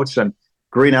bailouts and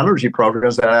green energy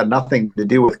programs that had nothing to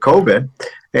do with COVID.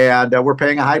 And we're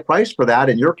paying a high price for that.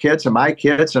 And your kids and my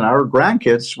kids and our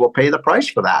grandkids will pay the price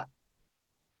for that.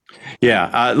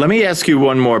 Yeah. Let me ask you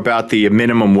one more about the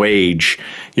minimum wage.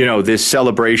 This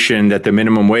celebration that the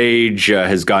minimum wage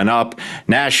has gone up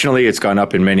nationally. It's gone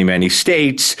up in many, many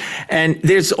states. And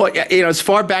there's, as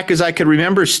far back as I can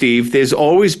remember, Steve, there's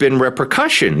always been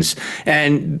repercussions.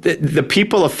 And the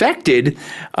people affected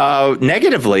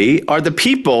negatively are the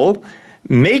people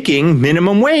making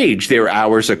minimum wage. Their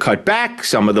hours are cut back.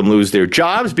 Some of them lose their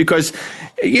jobs because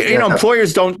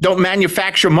employers don't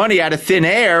manufacture money out of thin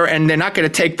air, and they're not going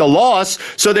to take the loss.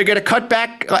 So they're going to cut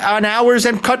back on hours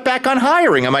and cut back on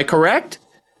hiring. Am I correct?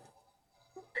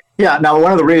 Yeah. Now,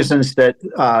 one of the reasons that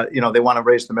they want to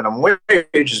raise the minimum wage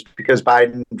is because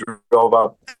Biden drove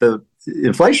up the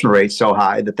inflation rate so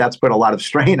high that's put a lot of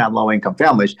strain on low-income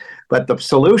families. But the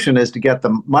solution is to get the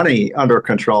money under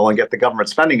control and get the government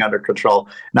spending under control,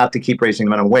 not to keep raising the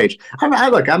minimum wage.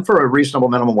 I'm for a reasonable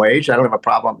minimum wage. I don't have a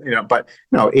problem, but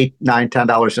 $8, $9,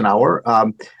 $10 an hour.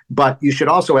 But you should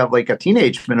also have like a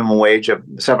teenage minimum wage of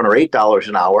 $7 or $8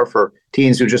 an hour for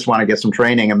teens who just want to get some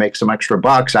training and make some extra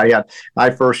bucks. My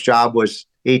first job was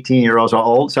 17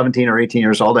 or 18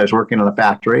 years old. I was working in a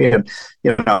factory and,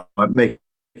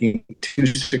 making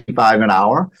 $2.65 an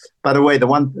hour. By the way, the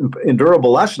one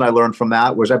endurable lesson I learned from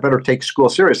that was I better take school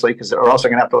seriously, or else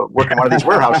I'm going to have to work in one of these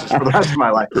warehouses for the rest of my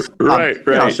life.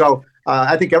 Right. So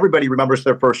I think everybody remembers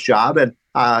their first job, and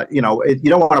you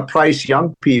don't want to price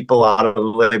young people out of the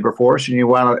labor force, and you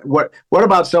want to. What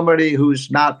about somebody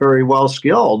who's not very well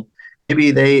skilled?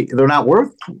 Maybe they're not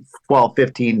worth $12,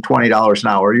 $15, $20 an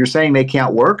hour. You're saying they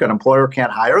can't work? An employer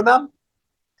can't hire them?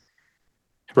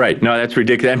 Right. No, that's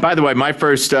ridiculous. And by the way, my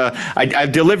first,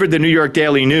 I've delivered the New York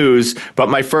Daily News, but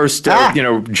my first,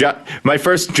 my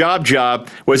first job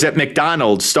was at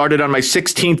McDonald's. Started on my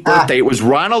 16th birthday. It was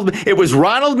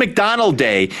Ronald McDonald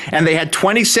Day, and they had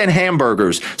 20-cent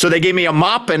hamburgers. So they gave me a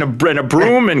mop and a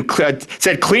broom and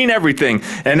said clean everything.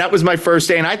 And that was my first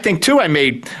day. And I think too, I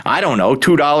made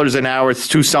 $2 an hour,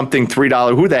 $2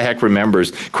 $3. Who the heck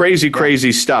remembers?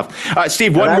 Crazy stuff.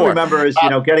 Steve, one more.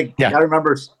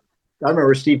 I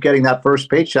remember Steve getting that first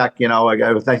paycheck.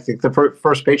 I think the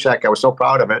first paycheck, I was so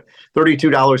proud of it.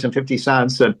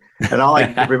 $32.50, and all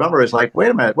I remember is like,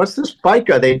 wait a minute, what's this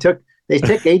FICA? They took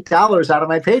 $8 out of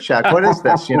my paycheck. What is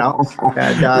this? And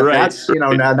that's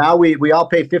now we all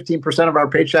pay 15% of our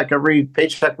paycheck every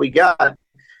paycheck we get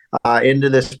into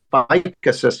this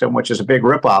FICA system, which is a big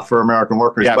ripoff for American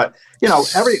workers. Yeah. But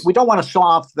we don't want to saw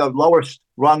off the lowest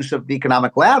rungs of the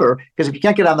economic ladder, because if you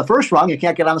can't get on the first rung, you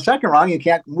can't get on the second rung, you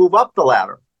can't move up the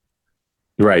ladder.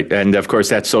 Right. And of course,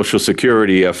 that's Social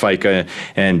Security, FICA,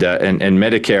 and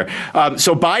Medicare.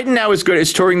 So Biden now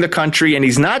is touring the country, and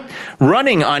he's not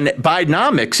running on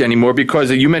Bidenomics anymore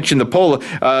because you mentioned the poll.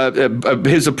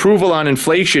 His approval on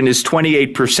inflation is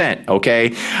 28%.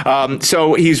 OK,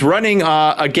 so he's running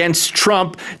against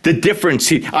Trump. The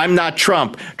difference, I'm not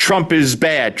Trump. Trump is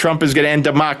bad. Trump is going to end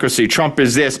democracy. Trump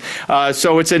is this.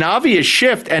 So it's an obvious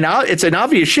shift. And it's an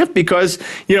obvious shift because,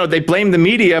 they blame the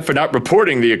media for not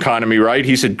reporting the economy.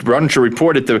 Right. He said, run to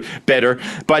report it better.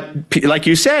 But like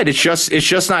you said, it's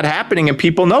just not happening, and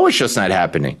people know it's just not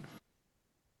happening.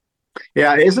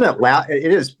 Yeah, isn't it?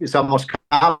 It's almost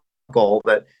comical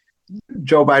that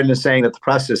Joe Biden is saying that the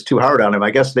press is too hard on him.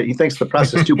 I guess that he thinks the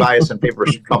press is too biased in favor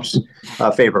of Trump's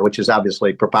favor, which is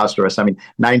obviously preposterous. I mean,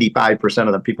 95%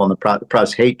 of the people in the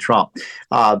press hate Trump.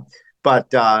 But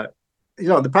the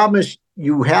problem is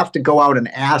you have to go out and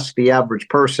ask the average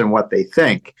person what they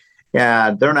think.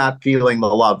 And they're not feeling the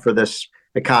love for this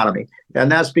economy. And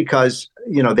that's because,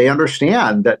 they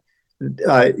understand that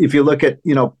if you look at,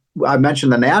 I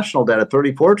mentioned the national debt at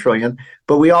 $34 trillion,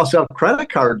 but we also have credit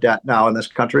card debt now in this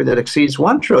country that exceeds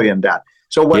 $1 trillion debt.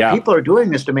 So what people are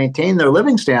doing is to maintain their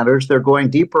living standards, they're going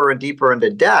deeper and deeper into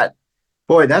debt.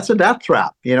 Boy, that's a death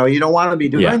trap. You don't want to be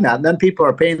doing that. And then people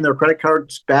are paying their credit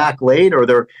cards back late, or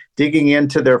they're digging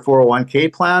into their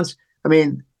 401k plans. I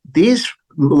mean, these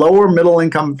lower middle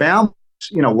income families,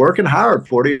 working hard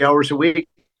 40 hours a week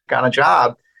on a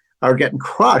job, are getting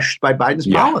crushed by Biden's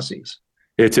policies.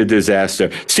 It's a disaster.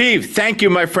 Steve, thank you,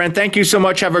 my friend. Thank you so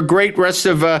much. Have a great rest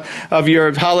of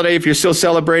your holiday if you're still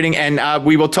celebrating, and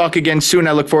we will talk again soon.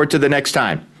 I look forward to the next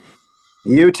time.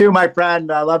 You too, my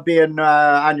friend. I love being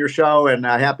on your show, and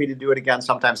happy to do it again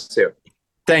sometime soon.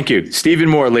 Thank you. Stephen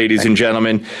Moore, ladies and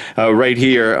gentlemen, right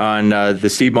here on the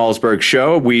Steve Malzberg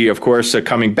Show. We, of course, are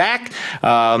coming back.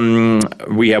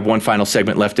 We have one final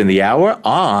segment left in the hour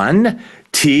on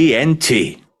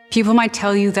TNT. People might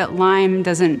tell you that Lyme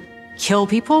doesn't kill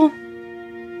people,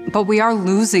 but we are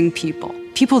losing people.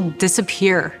 People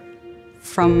disappear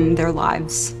from their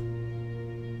lives.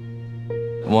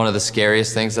 One of the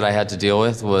scariest things that I had to deal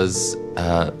with was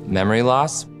memory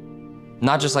loss.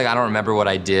 Not just like I don't remember what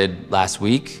I did last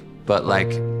week, but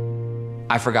like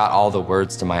I forgot all the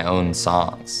words to my own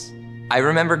songs. I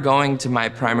remember going to my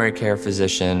primary care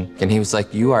physician and he was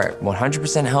like, "You are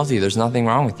 100% healthy, there's nothing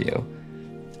wrong with you."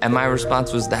 And my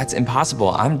response was, "That's impossible,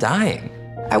 I'm dying."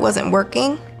 I wasn't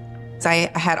working, so I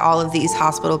had all of these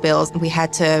hospital bills. We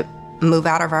had to move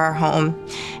out of our home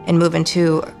and move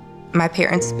into my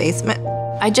parents' basement.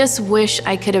 I just wish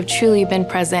I could have truly been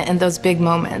present in those big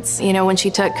moments, you know, when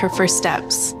she took her first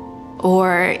steps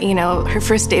or, you know, her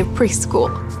first day of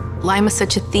preschool. Lyme is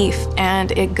such a thief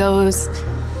and it goes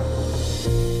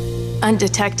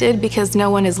undetected because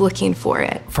no one is looking for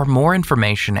it. For more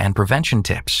information and prevention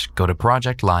tips, go to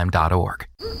projectlyme.org.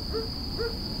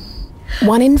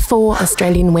 1 in 4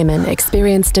 Australian women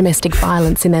experience domestic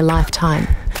violence in their lifetime.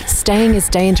 Staying is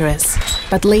dangerous,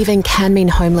 but leaving can mean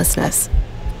homelessness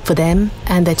for them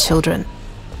and their children.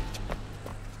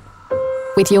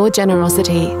 With your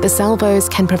generosity, the Salvos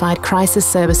can provide crisis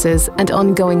services and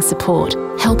ongoing support,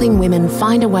 helping women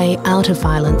find a way out of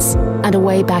violence and a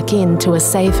way back into a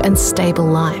safe and stable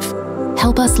life.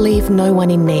 Help us leave no one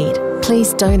in need.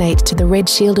 Please donate to the Red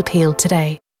Shield Appeal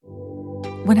today.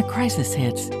 When a crisis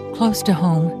hits, close to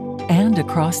home and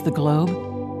across the globe,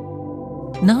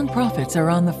 nonprofits are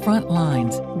on the front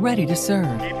lines, ready to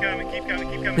serve.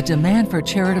 The demand for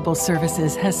charitable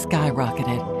services has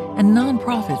skyrocketed, and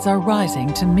nonprofits are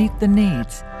rising to meet the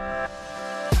needs.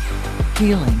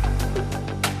 Healing,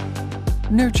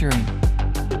 nurturing,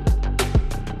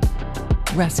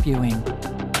 rescuing,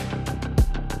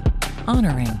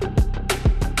 honoring,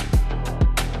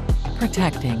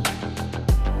 protecting,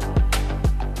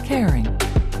 caring,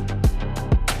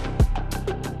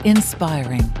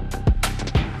 inspiring.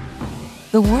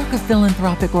 The work of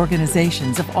philanthropic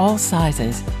organizations of all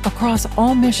sizes, across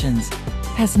all missions,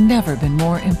 has never been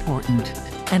more important.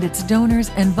 And it's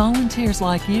donors and volunteers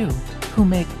like you who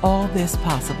make all this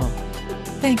possible.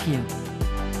 Thank you.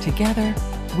 Together,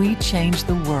 we change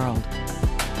the world.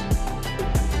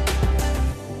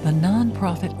 The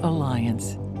Nonprofit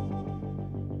Alliance.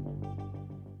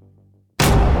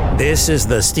 This is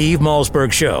the Steve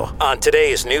Malzberg Show on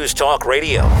today's News Talk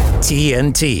Radio,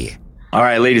 TNT. All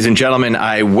right, ladies and gentlemen,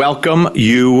 I welcome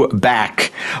you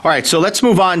back. All right, so let's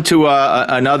move on to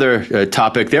another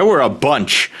topic. There were a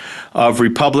bunch of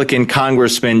Republican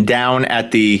congressmen down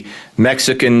at the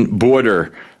Mexican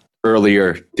border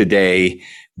earlier today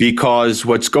because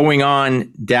what's going on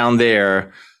down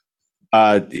there.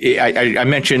 I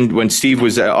mentioned when Steve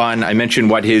was on, I mentioned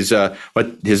what his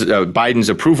Biden's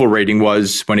approval rating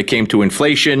was when it came to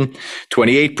inflation,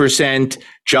 28%,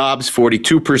 jobs,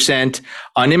 42%.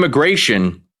 On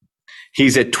immigration,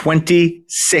 he's at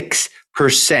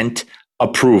 26%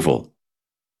 approval.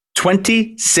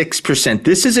 26%.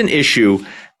 This is an issue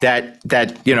that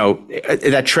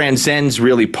transcends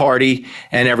really party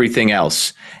and everything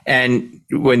else. And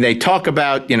when they talk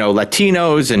about,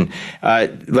 Latinos and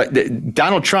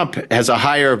Donald Trump has a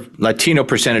higher Latino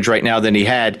percentage right now than he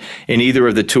had in either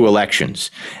of the two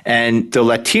elections. And the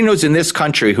Latinos in this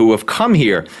country who have come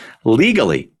here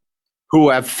legally, who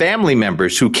have family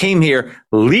members who came here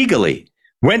legally,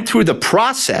 went through the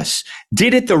process,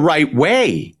 did it the right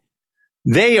way,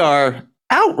 they are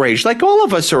outraged, like all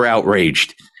of us are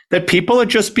outraged, that people are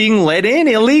just being let in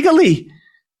illegally.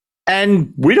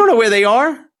 And we don't know where they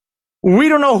are. We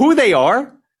don't know who they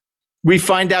are. We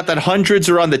find out that hundreds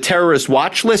are on the terrorist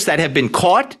watch list that have been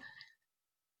caught.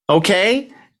 Okay.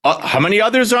 How many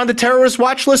others are on the terrorist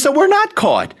watch list that were not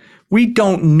caught? We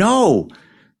don't know.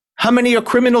 How many are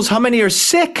criminals? How many are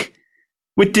sick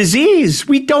with disease?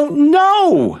 We don't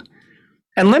know.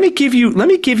 And let me give you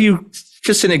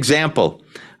just an example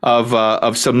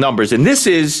of some numbers. And this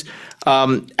is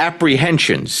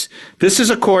apprehensions. This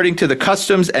is according to the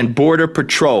Customs and Border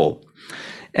Patrol.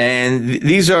 And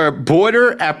these are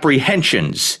border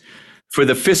apprehensions for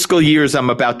the fiscal years I'm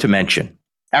about to mention.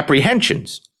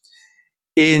 Apprehensions.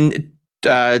 In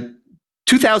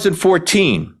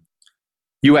 2014,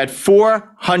 You had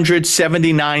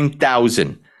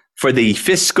 479,000 for the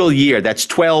fiscal year. That's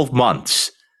 12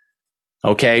 months.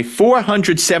 Okay,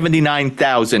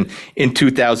 479,000 in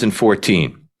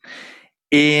 2014.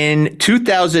 In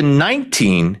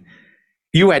 2019,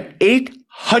 you had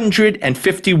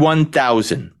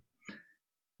 851,000,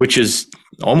 which is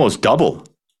almost double,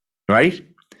 right?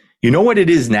 You know what it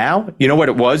is now? You know what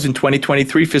it was in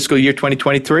 2023, fiscal year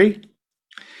 2023?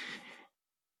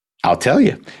 I'll tell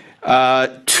you.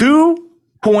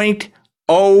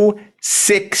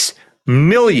 2.06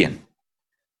 million.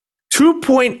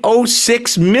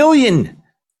 2.06 million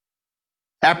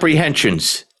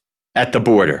apprehensions at the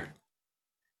border.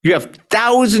 You have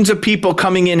thousands of people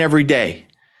coming in every day.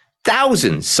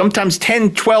 Thousands, sometimes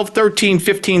 10, 12, 13,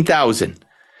 15,000.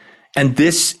 And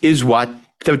this is what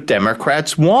the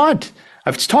Democrats want.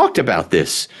 I've talked about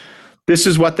this. This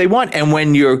is what they want. And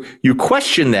when you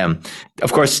question them,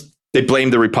 of course, they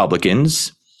blame the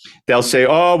Republicans. They'll say,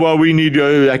 oh, well, we need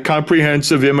a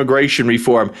comprehensive immigration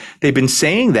reform. They've been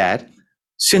saying that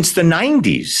since the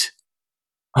 90s.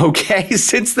 Okay,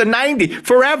 since the 90s,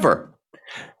 forever.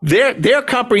 Their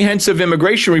comprehensive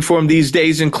immigration reform these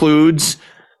days includes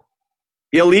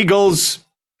illegals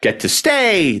get to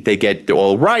stay, they get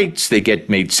all rights, they get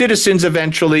made citizens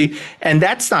eventually, and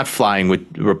that's not flying with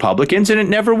Republicans, and it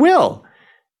never will.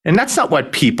 And that's not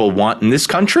what people want in this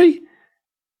country.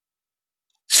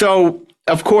 So,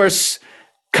 of course,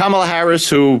 Kamala Harris,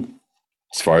 who,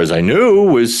 as far as I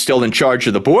knew, was still in charge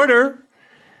of the border,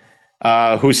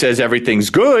 who says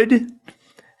everything's good,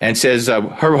 and says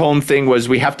her home thing was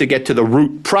we have to get to the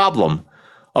root problem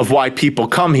of why people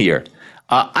come here.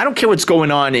 I don't care what's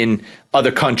going on in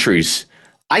other countries.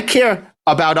 I care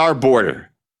about our border.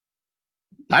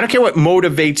 I don't care what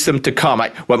motivates them to come.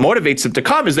 What motivates them to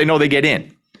come is they know they get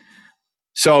in.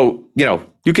 So,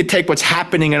 you could take what's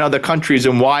happening in other countries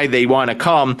and why they want to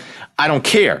come. I don't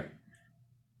care.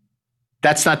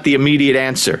 That's not the immediate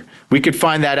answer. We could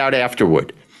find that out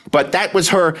afterward. But that was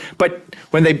her. But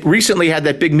when they recently had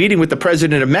that big meeting with the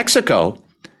president of Mexico,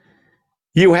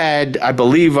 you had, I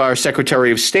believe, our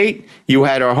Secretary of State. You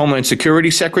had our Homeland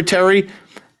Security Secretary.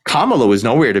 Kamala was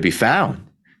nowhere to be found.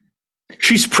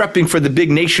 She's prepping for the big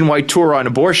nationwide tour on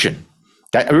abortion.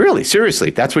 Really, seriously,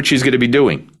 that's what she's going to be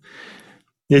doing.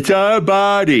 It's our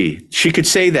body. She could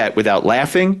say that without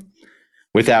laughing,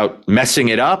 without messing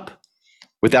it up,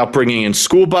 without bringing in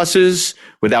school buses,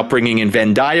 without bringing in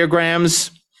Venn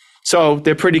diagrams. So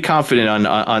they're pretty confident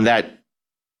on that,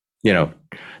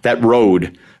 that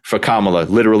road for Kamala,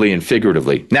 literally and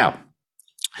figuratively. Now,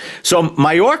 so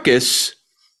Mayorkas,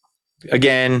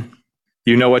 again,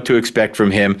 you know what to expect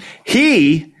from him.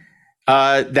 The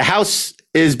House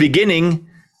is beginning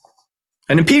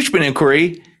an impeachment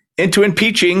inquiry into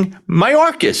impeaching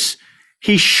Mayorkas.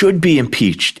 He should be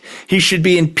impeached. He should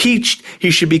be impeached.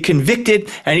 He should be convicted,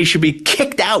 and he should be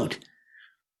kicked out.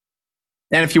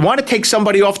 And if you want to take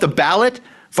somebody off the ballot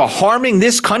for harming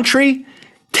this country,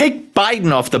 take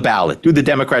Biden off the ballot. Do the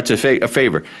Democrats a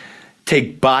favor.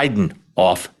 Take Biden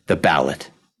off the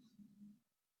ballot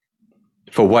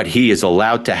for what he is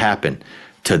allowed to happen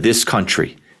to this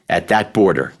country at that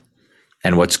border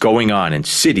and what's going on in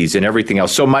cities and everything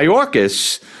else. So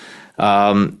Mayorkas,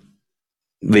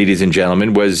 ladies and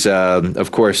gentlemen, was,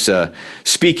 of course,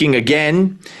 speaking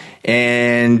again.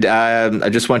 And I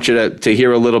just want you to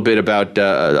hear a little bit about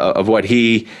of what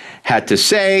he had to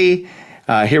say.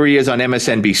 Here he is on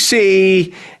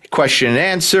MSNBC, question and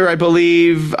answer, I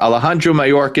believe. Alejandro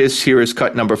Mayorkas, here is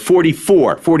cut number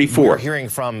 44. We're hearing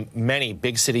from many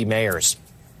big city mayors,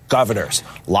 governors,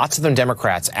 lots of them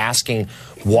Democrats, asking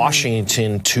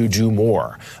Washington to do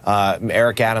more.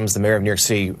 Eric Adams, the mayor of New York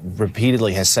City,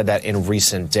 repeatedly has said that in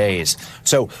recent days.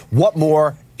 So what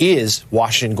more is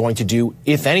Washington going to do,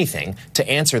 if anything, to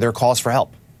answer their calls for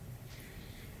help?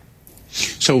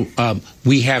 So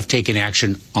we have taken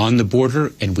action on the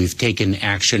border, and we've taken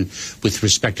action with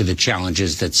respect to the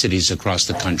challenges that cities across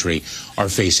the country are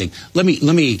facing. Let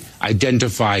me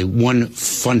identify one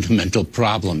fundamental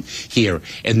problem here,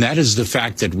 and that is the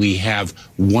fact that we have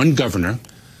one governor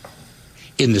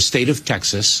in the state of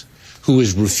Texas who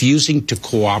is refusing to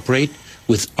cooperate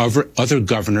with other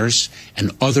governors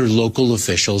and other local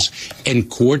officials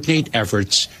and coordinate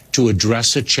efforts to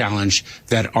address a challenge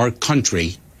that our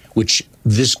country, which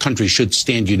this country should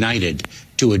stand united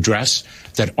to address,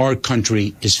 that our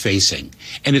country is facing.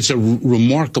 And it's a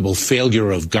remarkable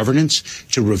failure of governance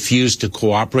to refuse to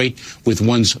cooperate with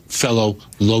one's fellow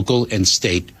local and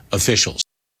state officials.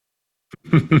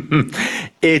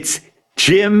 It's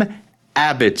Jim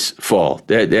Abbott's fault.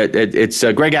 It's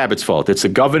Greg Abbott's fault. It's the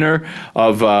governor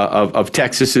of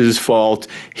Texas's fault.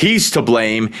 He's to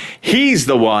blame. He's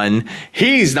the one.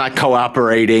 He's not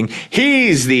cooperating.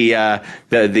 He's the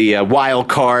wild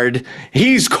card.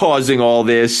 He's causing all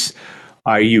this.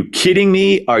 Are you kidding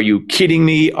me? Are you kidding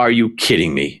me? Are you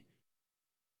kidding me?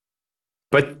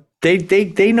 But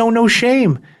they know no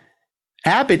shame.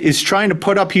 Abbott is trying to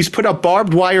put up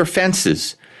barbed wire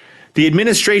fences. The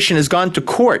administration has gone to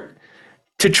court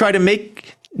to try to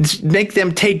make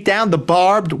them take down the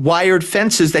barbed wired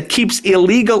fences that keeps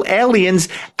illegal aliens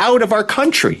out of our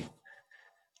country.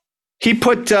 He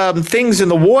put things in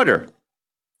the water.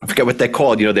 I forget what they're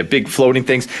called. They're big floating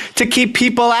things to keep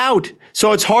people out.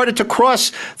 So it's harder to cross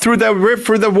through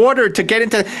the water to get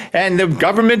into. And the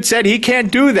government said he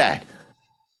can't do that.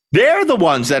 They're the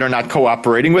ones that are not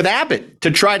cooperating with Abbott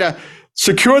to try to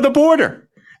secure the border.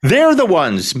 They're the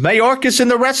ones, Mayorkas and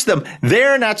the rest of them,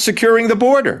 they're not securing the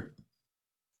border.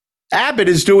 Abbott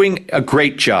is doing a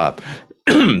great job.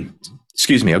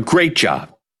 Excuse me, a great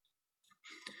job.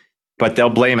 But they'll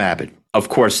blame Abbott. Of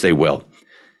course they will.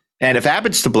 And if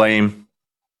Abbott's to blame,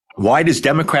 why does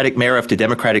Democratic mayor after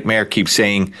Democratic mayor keep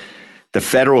saying the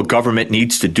federal government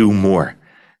needs to do more?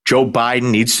 Joe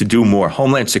Biden needs to do more.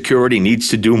 Homeland Security needs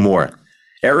to do more.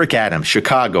 Eric Adams,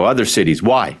 Chicago, other cities.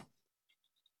 Why?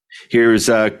 Here's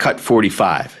cut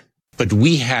 45. But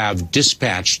we have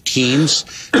dispatched teams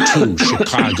to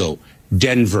Chicago,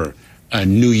 Denver,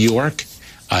 New York,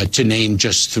 to name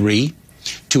just 3,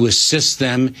 to assist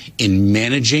them in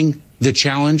managing the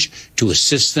challenge, to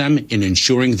assist them in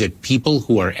ensuring that people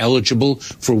who are eligible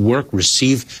for work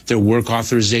receive their work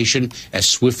authorization as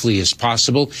swiftly as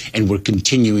possible, and we're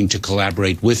continuing to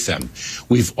collaborate with them.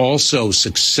 We've also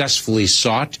successfully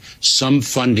sought some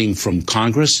funding from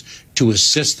Congress to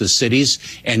assist the cities,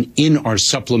 and in our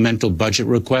supplemental budget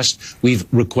request, we've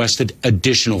requested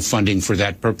additional funding for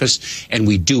that purpose, and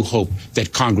we do hope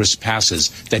that Congress passes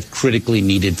that critically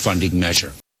needed funding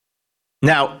measure.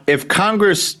 Now, if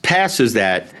Congress passes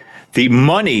that, the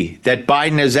money that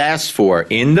Biden has asked for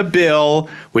in the bill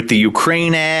with the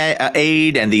Ukraine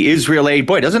aid and the Israel aid,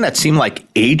 boy, doesn't that seem like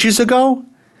ages ago?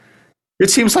 It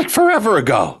seems like forever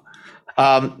ago.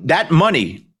 That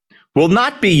money will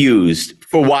not be used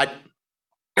for what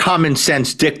common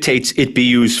sense dictates it be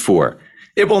used for.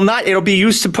 It will not. It'll be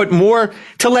used to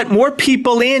let more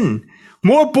people in.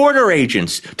 More border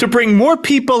agents, to bring more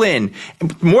people in,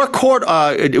 more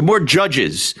more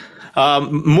judges,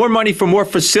 more money for more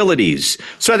facilities,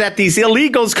 so that these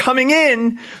illegals coming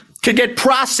in could get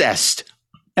processed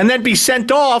and then be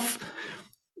sent off,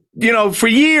 for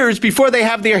years before they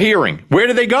have their hearing. Where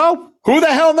do they go? Who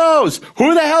the hell knows?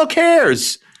 Who the hell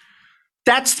cares?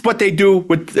 That's what they do.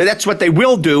 That's what they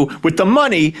will do with the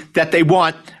money that they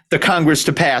want the Congress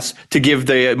to pass to give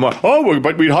the more. Oh,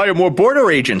 but we'd hire more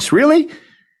border agents. Really?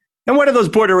 And what are those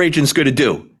border agents going to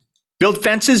do? Build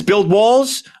fences? Build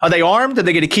walls? Are they armed? Are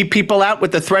they going to keep people out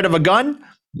with the threat of a gun?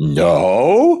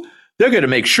 No. They're going to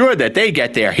make sure that they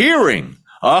get their hearing.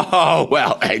 Oh,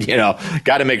 well,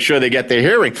 got to make sure they get their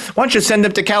hearing. Why don't you send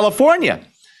them to California?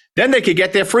 Then they could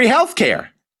get their free health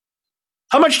care.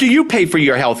 How much do you pay for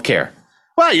your health care?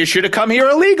 Well, you should have come here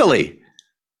illegally.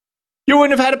 You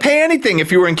wouldn't have had to pay anything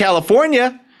if you were in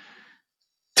California.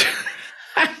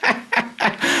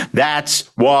 That's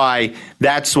why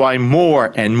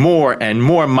more and more and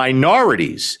more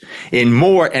minorities in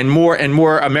more and more and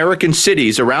more American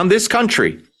cities around this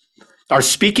country are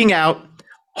speaking out,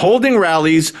 holding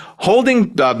rallies,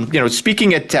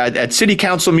 speaking at city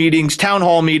council meetings, town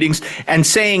hall meetings, and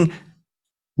saying,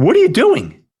 what are you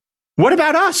doing? What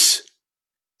about us?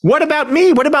 What about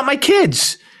me? What about my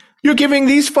kids? You're giving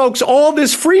these folks all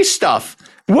this free stuff.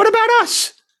 What about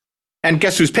us? And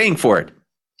guess who's paying for it?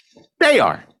 They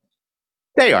are.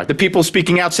 They are. The people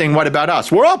speaking out saying, what about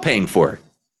us? We're all paying for it.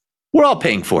 We're all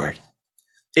paying for it.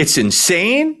 It's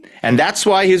insane. And that's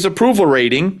why his approval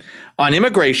rating on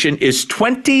immigration is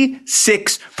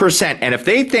 26%. And if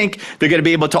they think they're going to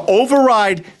be able to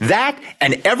override that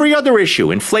and every other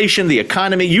issue, inflation, the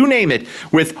economy, you name it,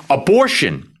 with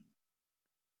abortion,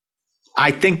 I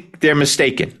think they're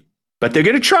mistaken. But they're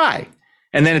going to try.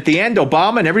 And then at the end,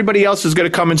 Obama and everybody else is going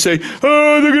to come and say,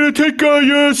 oh, they're going to take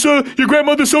your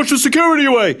grandmother's Social Security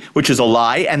away, which is a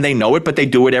lie, and they know it, but they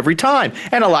do it every time.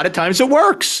 And a lot of times it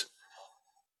works.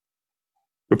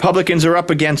 Republicans are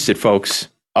up against it, folks,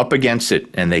 up against it,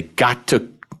 and they got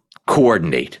to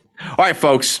coordinate. All right,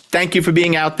 folks, thank you for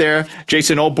being out there.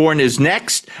 Jason Olbourne is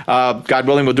next. God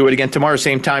willing, we'll do it again tomorrow,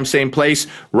 same time, same place,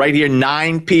 right here,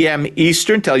 9 p.m.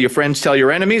 Eastern. Tell your friends, tell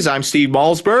your enemies. I'm Steve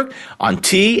Malzberg on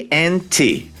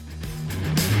TNT.